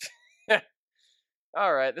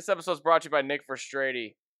 All right, this episode is brought to you by Nick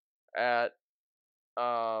Verstrady at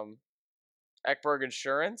Eckberg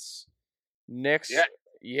Insurance. Nick's.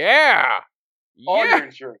 Yeah. All your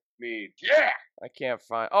insurance needs. Yeah. I can't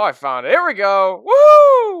find. Oh, I found it. Here we go.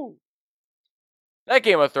 Woo! That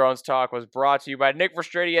Game of Thrones talk was brought to you by Nick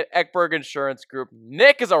Verstrady at Eckberg Insurance Group.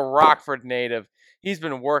 Nick is a Rockford native. He's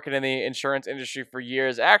been working in the insurance industry for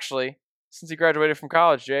years, actually, since he graduated from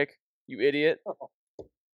college, Jake. You idiot.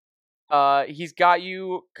 He's got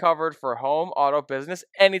you covered for home, auto, business,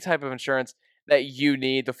 any type of insurance that you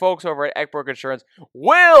need. The folks over at Eckberg Insurance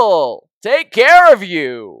will take care of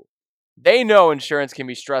you. They know insurance can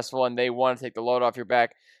be stressful and they want to take the load off your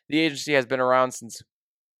back. The agency has been around since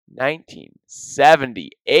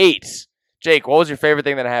 1978. Jake, what was your favorite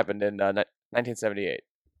thing that happened in 1978?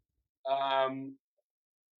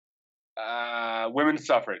 Women's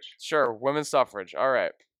suffrage. Sure, women's suffrage. All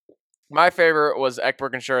right. My favorite was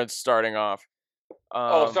Eckberg Insurance starting off.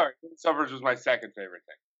 Sorry. Women's suffrage was my second favorite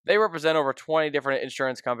thing. They represent over 20 different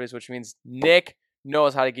insurance companies, which means Nick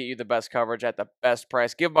knows how to get you the best coverage at the best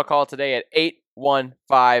price. Give him a call today at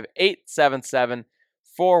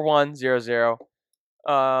 815-877-4100.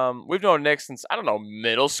 We've known Nick since, I don't know,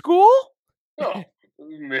 middle school? Oh,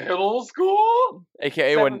 middle school?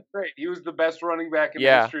 AKA Seventh grade. He was the best running back in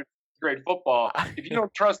the history of grade football. If you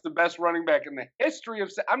don't trust the best running back in the history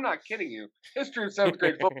of, I'm not kidding you, history of seventh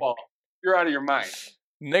grade football, you're out of your mind.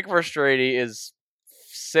 Nick Verstrady is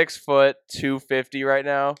 6 foot 250 right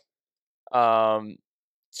now.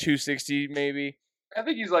 260 maybe. I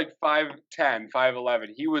think he's like 5'10", 5'11".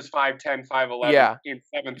 He was 5'10", 5'11" in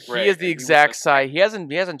 7th grade. He is the exact size. He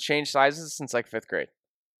hasn't changed sizes since like 5th grade.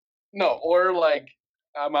 No, or like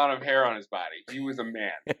amount of hair on his body. He was a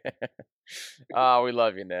man. We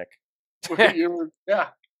love you, Nick.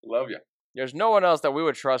 Yeah, love you. There's no one else that we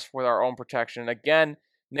would trust with our own protection. Again,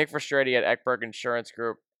 Nick Verstrady at Eckberg Insurance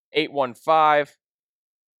Group,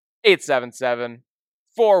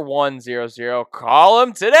 815-877-4100. Call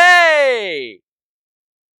him today!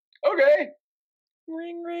 Okay.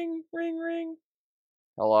 Ring, ring, ring, ring.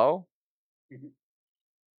 Hello?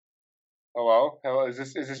 Hello? Is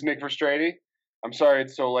this Nick Verstrady? I'm sorry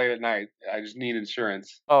it's so late at night. I just need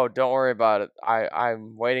insurance. Oh, don't worry about it.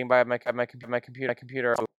 I'm waiting by my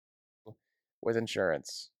computer with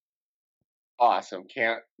insurance. Awesome.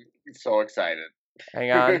 So excited.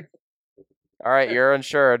 Hang on. All right, you're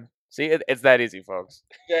insured. See, it's that easy, folks.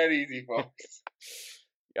 That easy, folks.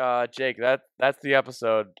 Jake, that's the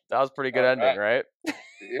episode. That was a pretty good ending, right?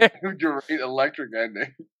 Yeah, great electric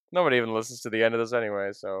ending. Nobody even listens to the end of this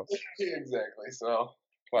anyway, so. Exactly, so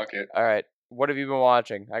fuck it. All right, what have you been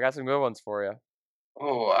watching? I got some good ones for you.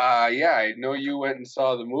 Oh, yeah, I know you went and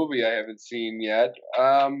saw the movie I haven't seen yet.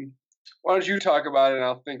 Why don't you talk about it and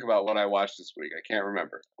I'll think about what I watched this week. I can't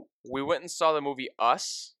remember. We went and saw the movie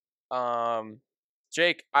Us.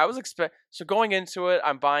 Jake, I was so going into it,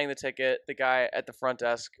 I'm buying the ticket. The guy at the front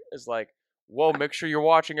desk is like, "Whoa, make sure you're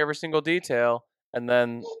watching every single detail." And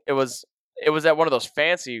then it was at one of those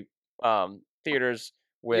fancy theaters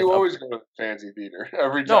with. You always go to the fancy theater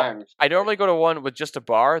every time. No, I normally go to one with just a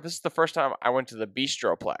bar. This is the first time I went to the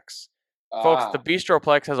Bistroplex. Folks, the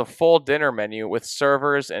Bistroplex has a full dinner menu with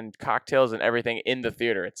servers and cocktails and everything in the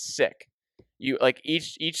theater. It's sick. You like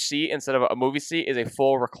each seat instead of a movie seat is a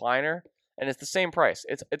full recliner. And it's the same price.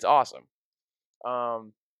 It's awesome.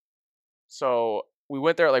 So we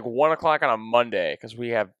went there at like 1 o'clock on a Monday because we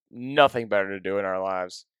have nothing better to do in our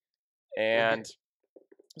lives. And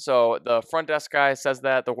so the front desk guy says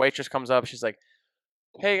that. The waitress comes up. She's like,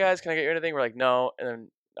 "Hey guys, can I get you anything?" We're like, "No." And then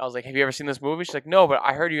I was like, "Have you ever seen this movie?" She's like, "No, but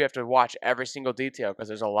I heard you have to watch every single detail because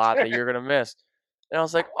there's a lot that you're gonna miss." And I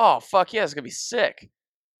was like, "Oh fuck yeah, it's gonna be sick."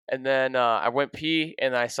 And then I went pee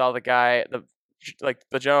and I saw the guy, the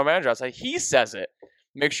general manager outside, he says it.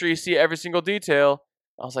 Make sure you see every single detail.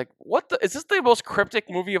 I was like, is this the most cryptic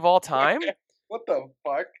movie of all time? What the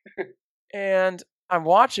fuck? And I'm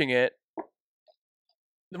watching it.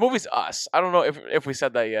 The movie's Us. I don't know if we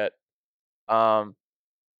said that yet.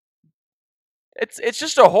 It's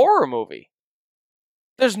just a horror movie.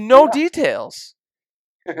 There's no details.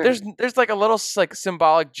 There's like a little like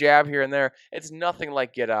symbolic jab here and there. It's nothing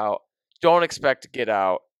like Get Out. Don't expect Get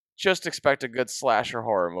Out. Just expect a good slasher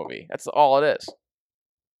horror movie. That's all it is.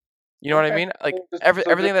 You know what I Okay. mean? Like So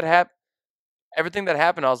everything that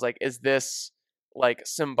happened, I was like, is this like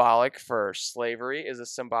symbolic for slavery? Is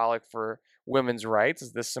this symbolic for women's rights?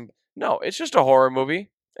 Is this No, it's just a horror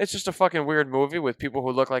movie. It's just a fucking weird movie with people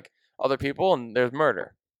who look like other people and there's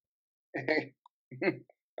murder. okay.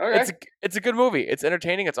 It's a good movie. It's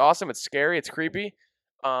entertaining. It's awesome. It's scary. It's creepy.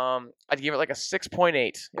 I'd give it like a 6.8.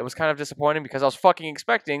 It was kind of disappointing because I was fucking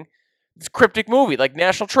expecting this cryptic movie like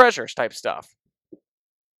National Treasures type stuff.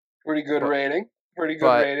 Pretty good But- rating. Pretty good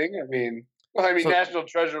but- rating. I mean, So- National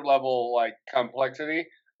Treasure level like complexity.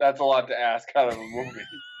 That's a lot to ask out of a movie.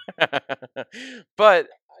 But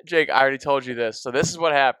Jake, I already told you this. So this is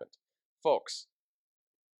what happened, folks.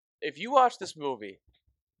 If you watch this movie,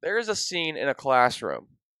 there is a scene in a classroom.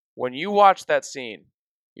 When you watch that scene,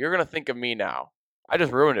 you're gonna think of me now. I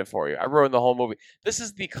just ruined it for you. I ruined the whole movie. This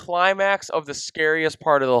is the climax of the scariest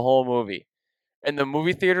part of the whole movie, and the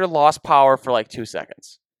movie theater lost power for like 2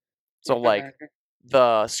 seconds. So like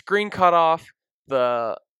the screen cut off,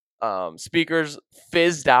 the speakers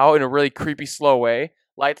fizzed out in a really creepy, slow way.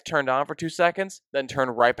 Lights turned on for 2 seconds, then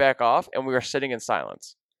turned right back off, and we were sitting in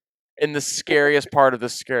silence in the scariest part of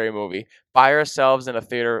this scary movie, by ourselves in a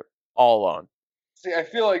theater, all alone. See, I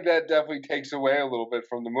feel like that definitely takes away a little bit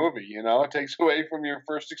from the movie. You know, it takes away from your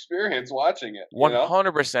first experience watching it. You know?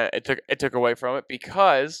 100%, it took away from it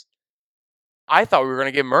because I thought we were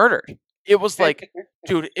gonna get murdered. It was like,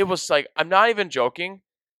 dude, it was like, I'm not even joking.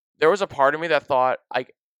 There was a part of me that thought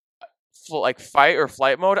like fight or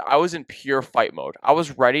flight mode. I was in pure fight mode. I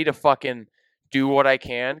was ready to fucking do what I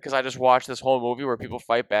can because I just watched this whole movie where people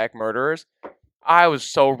fight back murderers. I was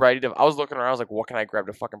so ready to. I was looking around. I was like, "What can I grab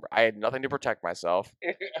to fucking?" I had nothing to protect myself.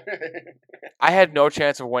 I had no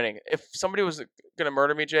chance of winning. If somebody was gonna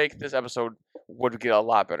murder me, Jake, this episode would get a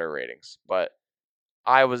lot better ratings. But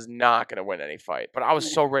I was not gonna win any fight. But I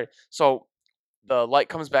was so ready. So the light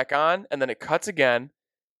comes back on, and then it cuts again,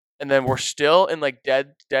 and then we're still in like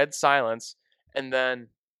dead silence, and then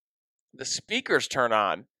the speakers turn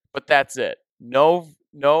on, but that's it. No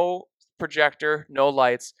projector, no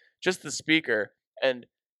lights, just the speaker. And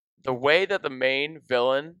the way that the main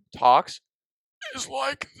villain talks is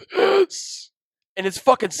like this. And it's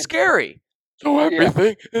fucking scary. So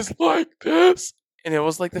everything is like this. And it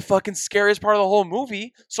was like the fucking scariest part of the whole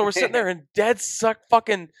movie. So we're sitting there in dead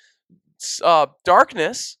fucking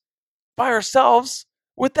darkness by ourselves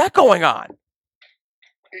with that going on.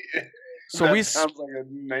 So that sounds like a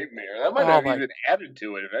nightmare. That might Oh have my- even added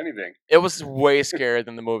to it, if anything. It was way scarier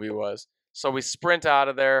than the movie was. So we sprint out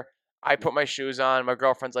of there. I put my shoes on. My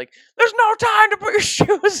girlfriend's like, "There's no time to put your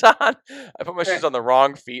shoes on." I put my shoes on the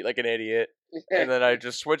wrong feet like an idiot, and then I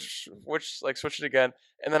just switched it again.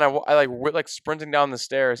 And then we're like sprinting down the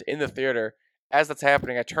stairs in the theater. As that's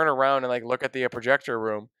happening, I turn around and like look at the projector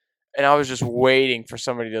room, and I was just waiting for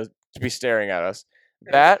somebody to be staring at us.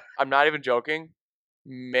 That, I'm not even joking,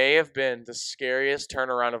 may have been the scariest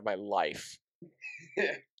turnaround of my life.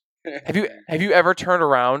 Have you ever turned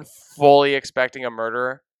around fully expecting a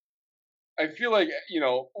murderer? I feel like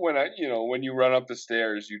when you run up the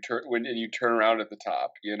stairs, you turn around at the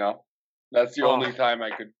top. You know, that's the only time I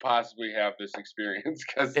could possibly have this experience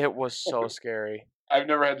because It was so scary. I've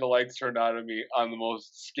never had the lights turned on to me on the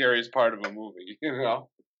most scariest part of a movie. You know,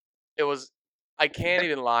 It was. I can't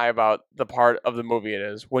even lie about the part of the movie it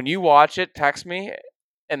is. When you watch it, text me,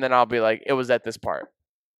 and then I'll be like, "It was at this part."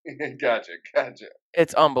 gotcha.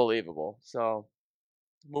 It's unbelievable. So,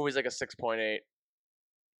 the movie's like a 6.8.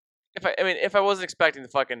 If I wasn't expecting to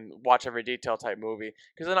fucking watch every detail type movie,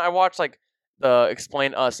 because then I watched like the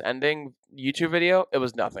Explain Us ending YouTube video, it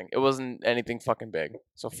was nothing. It wasn't anything fucking big.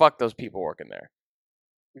 So fuck those people working there.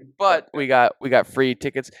 But we got free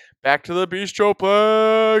tickets back to the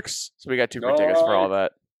Bistroplex. So we got 2 free tickets for all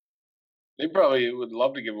that. They probably would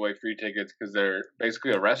love to give away free tickets because they're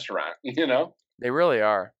basically a restaurant. You know, They really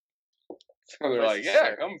are. so they're This like, is "Yeah,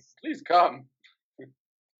 sick. come, please come."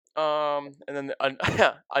 And then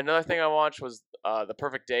another thing I watched was The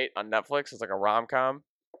Perfect Date on Netflix. It's like a rom-com.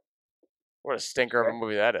 What a stinker of a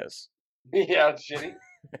movie that is. Yeah, it's shitty.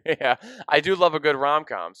 Yeah, I do love a good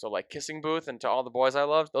rom-com. So like Kissing Booth and To All the Boys I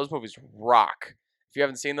Loved, those movies rock. If you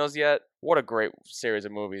haven't seen those yet, what a great series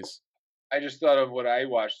of movies. I just thought of what I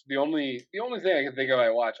watched. The only thing I can think of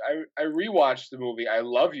I watched. I rewatched the movie I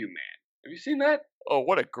Love You, Man. Have you seen that? Oh,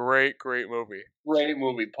 what a great movie. Great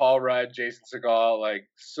movie. Paul Rudd, Jason Segel, like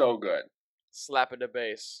so good. Slap at the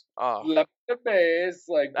bass. Oh, Left the base,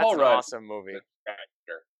 like that's Paul an Rudd. awesome movie.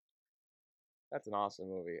 Actor. That's an awesome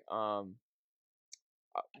movie.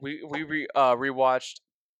 We rewatched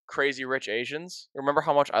Crazy Rich Asians. Remember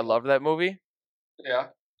how much I loved that movie? Yeah.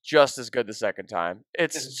 Just as good the second time.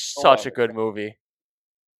 It's It's so such a well. good movie.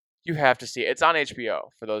 You have to see it. It's on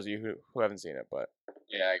HBO for those of you who haven't seen it. But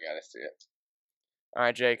Yeah, I gotta see it. all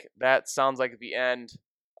right, Jake, that sounds like the end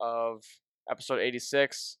of episode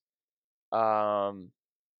 86. Thank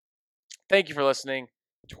you for listening.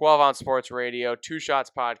 12 Ounce Sports Radio, Two Shots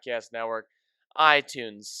Podcast Network,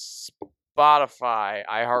 iTunes, Spotify,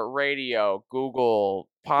 iHeartRadio, Google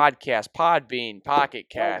Podcast, Podbean, Pocket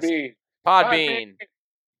Cast, Podbean.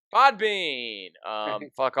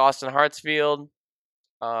 Fuck Austin Hartsfield.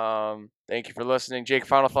 Thank you for listening. Jake,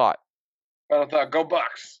 final thought. Final thought, go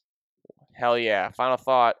Bucks. Hell yeah. Final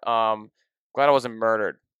thought. Glad I wasn't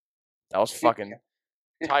murdered. That was fucking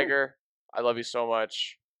Tiger. I love you so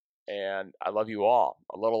much. And I love you all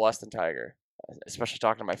a little less than Tiger. Especially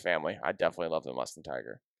talking to my family. I definitely love them less than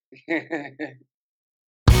Tiger.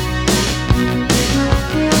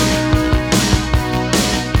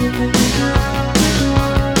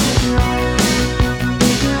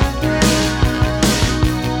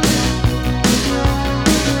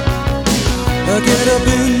 I get up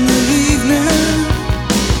in the evening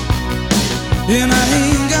and I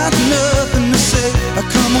ain't got nothing to say. I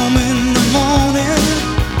come home in the morning,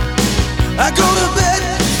 I go to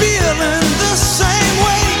bed feeling the same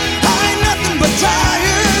way. I ain't nothing but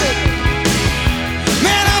tired.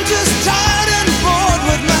 Man, I'm just tired and bored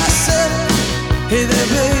with myself. Hey there,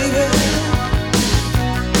 baby,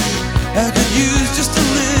 I could use just a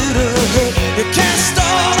little help. You can't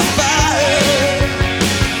start a fire.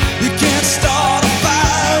 You can't start a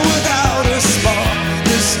fire without a spark.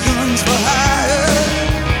 This gun's for hire.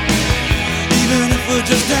 Even if we're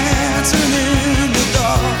just dancing in the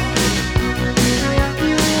dark.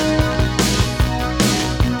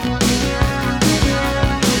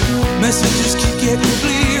 Messages keep getting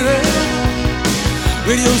clearer.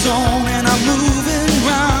 Radio's on and I'm moving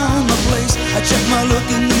round the place. I check my look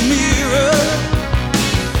in the mirror.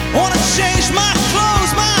 Wanna change my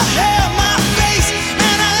clothes, my hair, my face,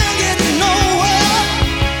 and I ain't getting nowhere.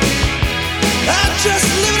 I'm just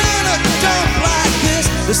living in a dump like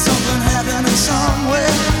this. There's something happening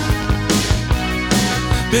somewhere.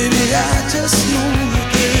 Baby, I just know that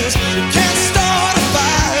this. You can't start a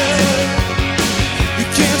fire. You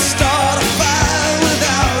can't start a fire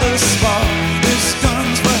without a spark. This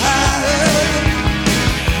gun's for hire.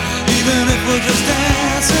 Even if we're just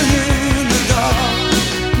dancing in the dark.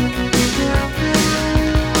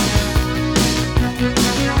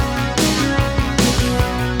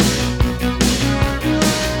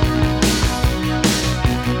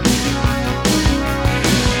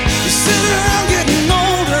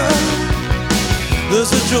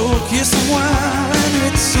 There's a joke, here's some wine,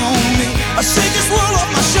 it's on me. I shake this world off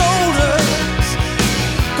my shoulders.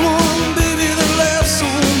 Come on, baby, the laughs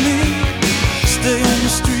on me. Stay on the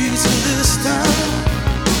streets of this town,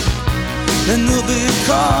 then they'll be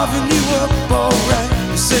carving you up alright.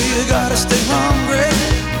 You say you gotta stay hungry.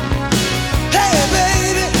 Hey,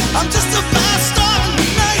 baby, I'm just about starting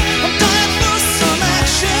tonight. I'm dying for some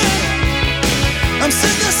action. I'm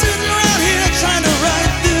sick of sitting around here trying to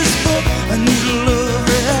write this book. I need a love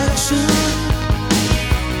reaction.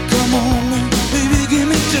 Come on, baby, give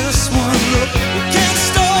me just one look. You can't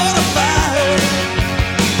start a fire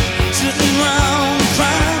sitting around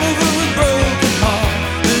crying over a broken heart.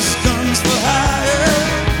 This gun's for hire.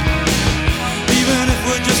 Even if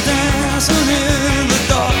we're just dancing in the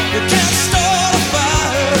dark. You can't start a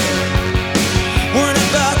fire worrying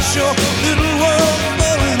about your little world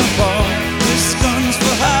falling apart. This gun's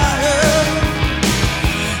for hire.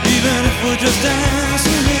 Even if we're just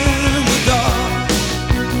dancing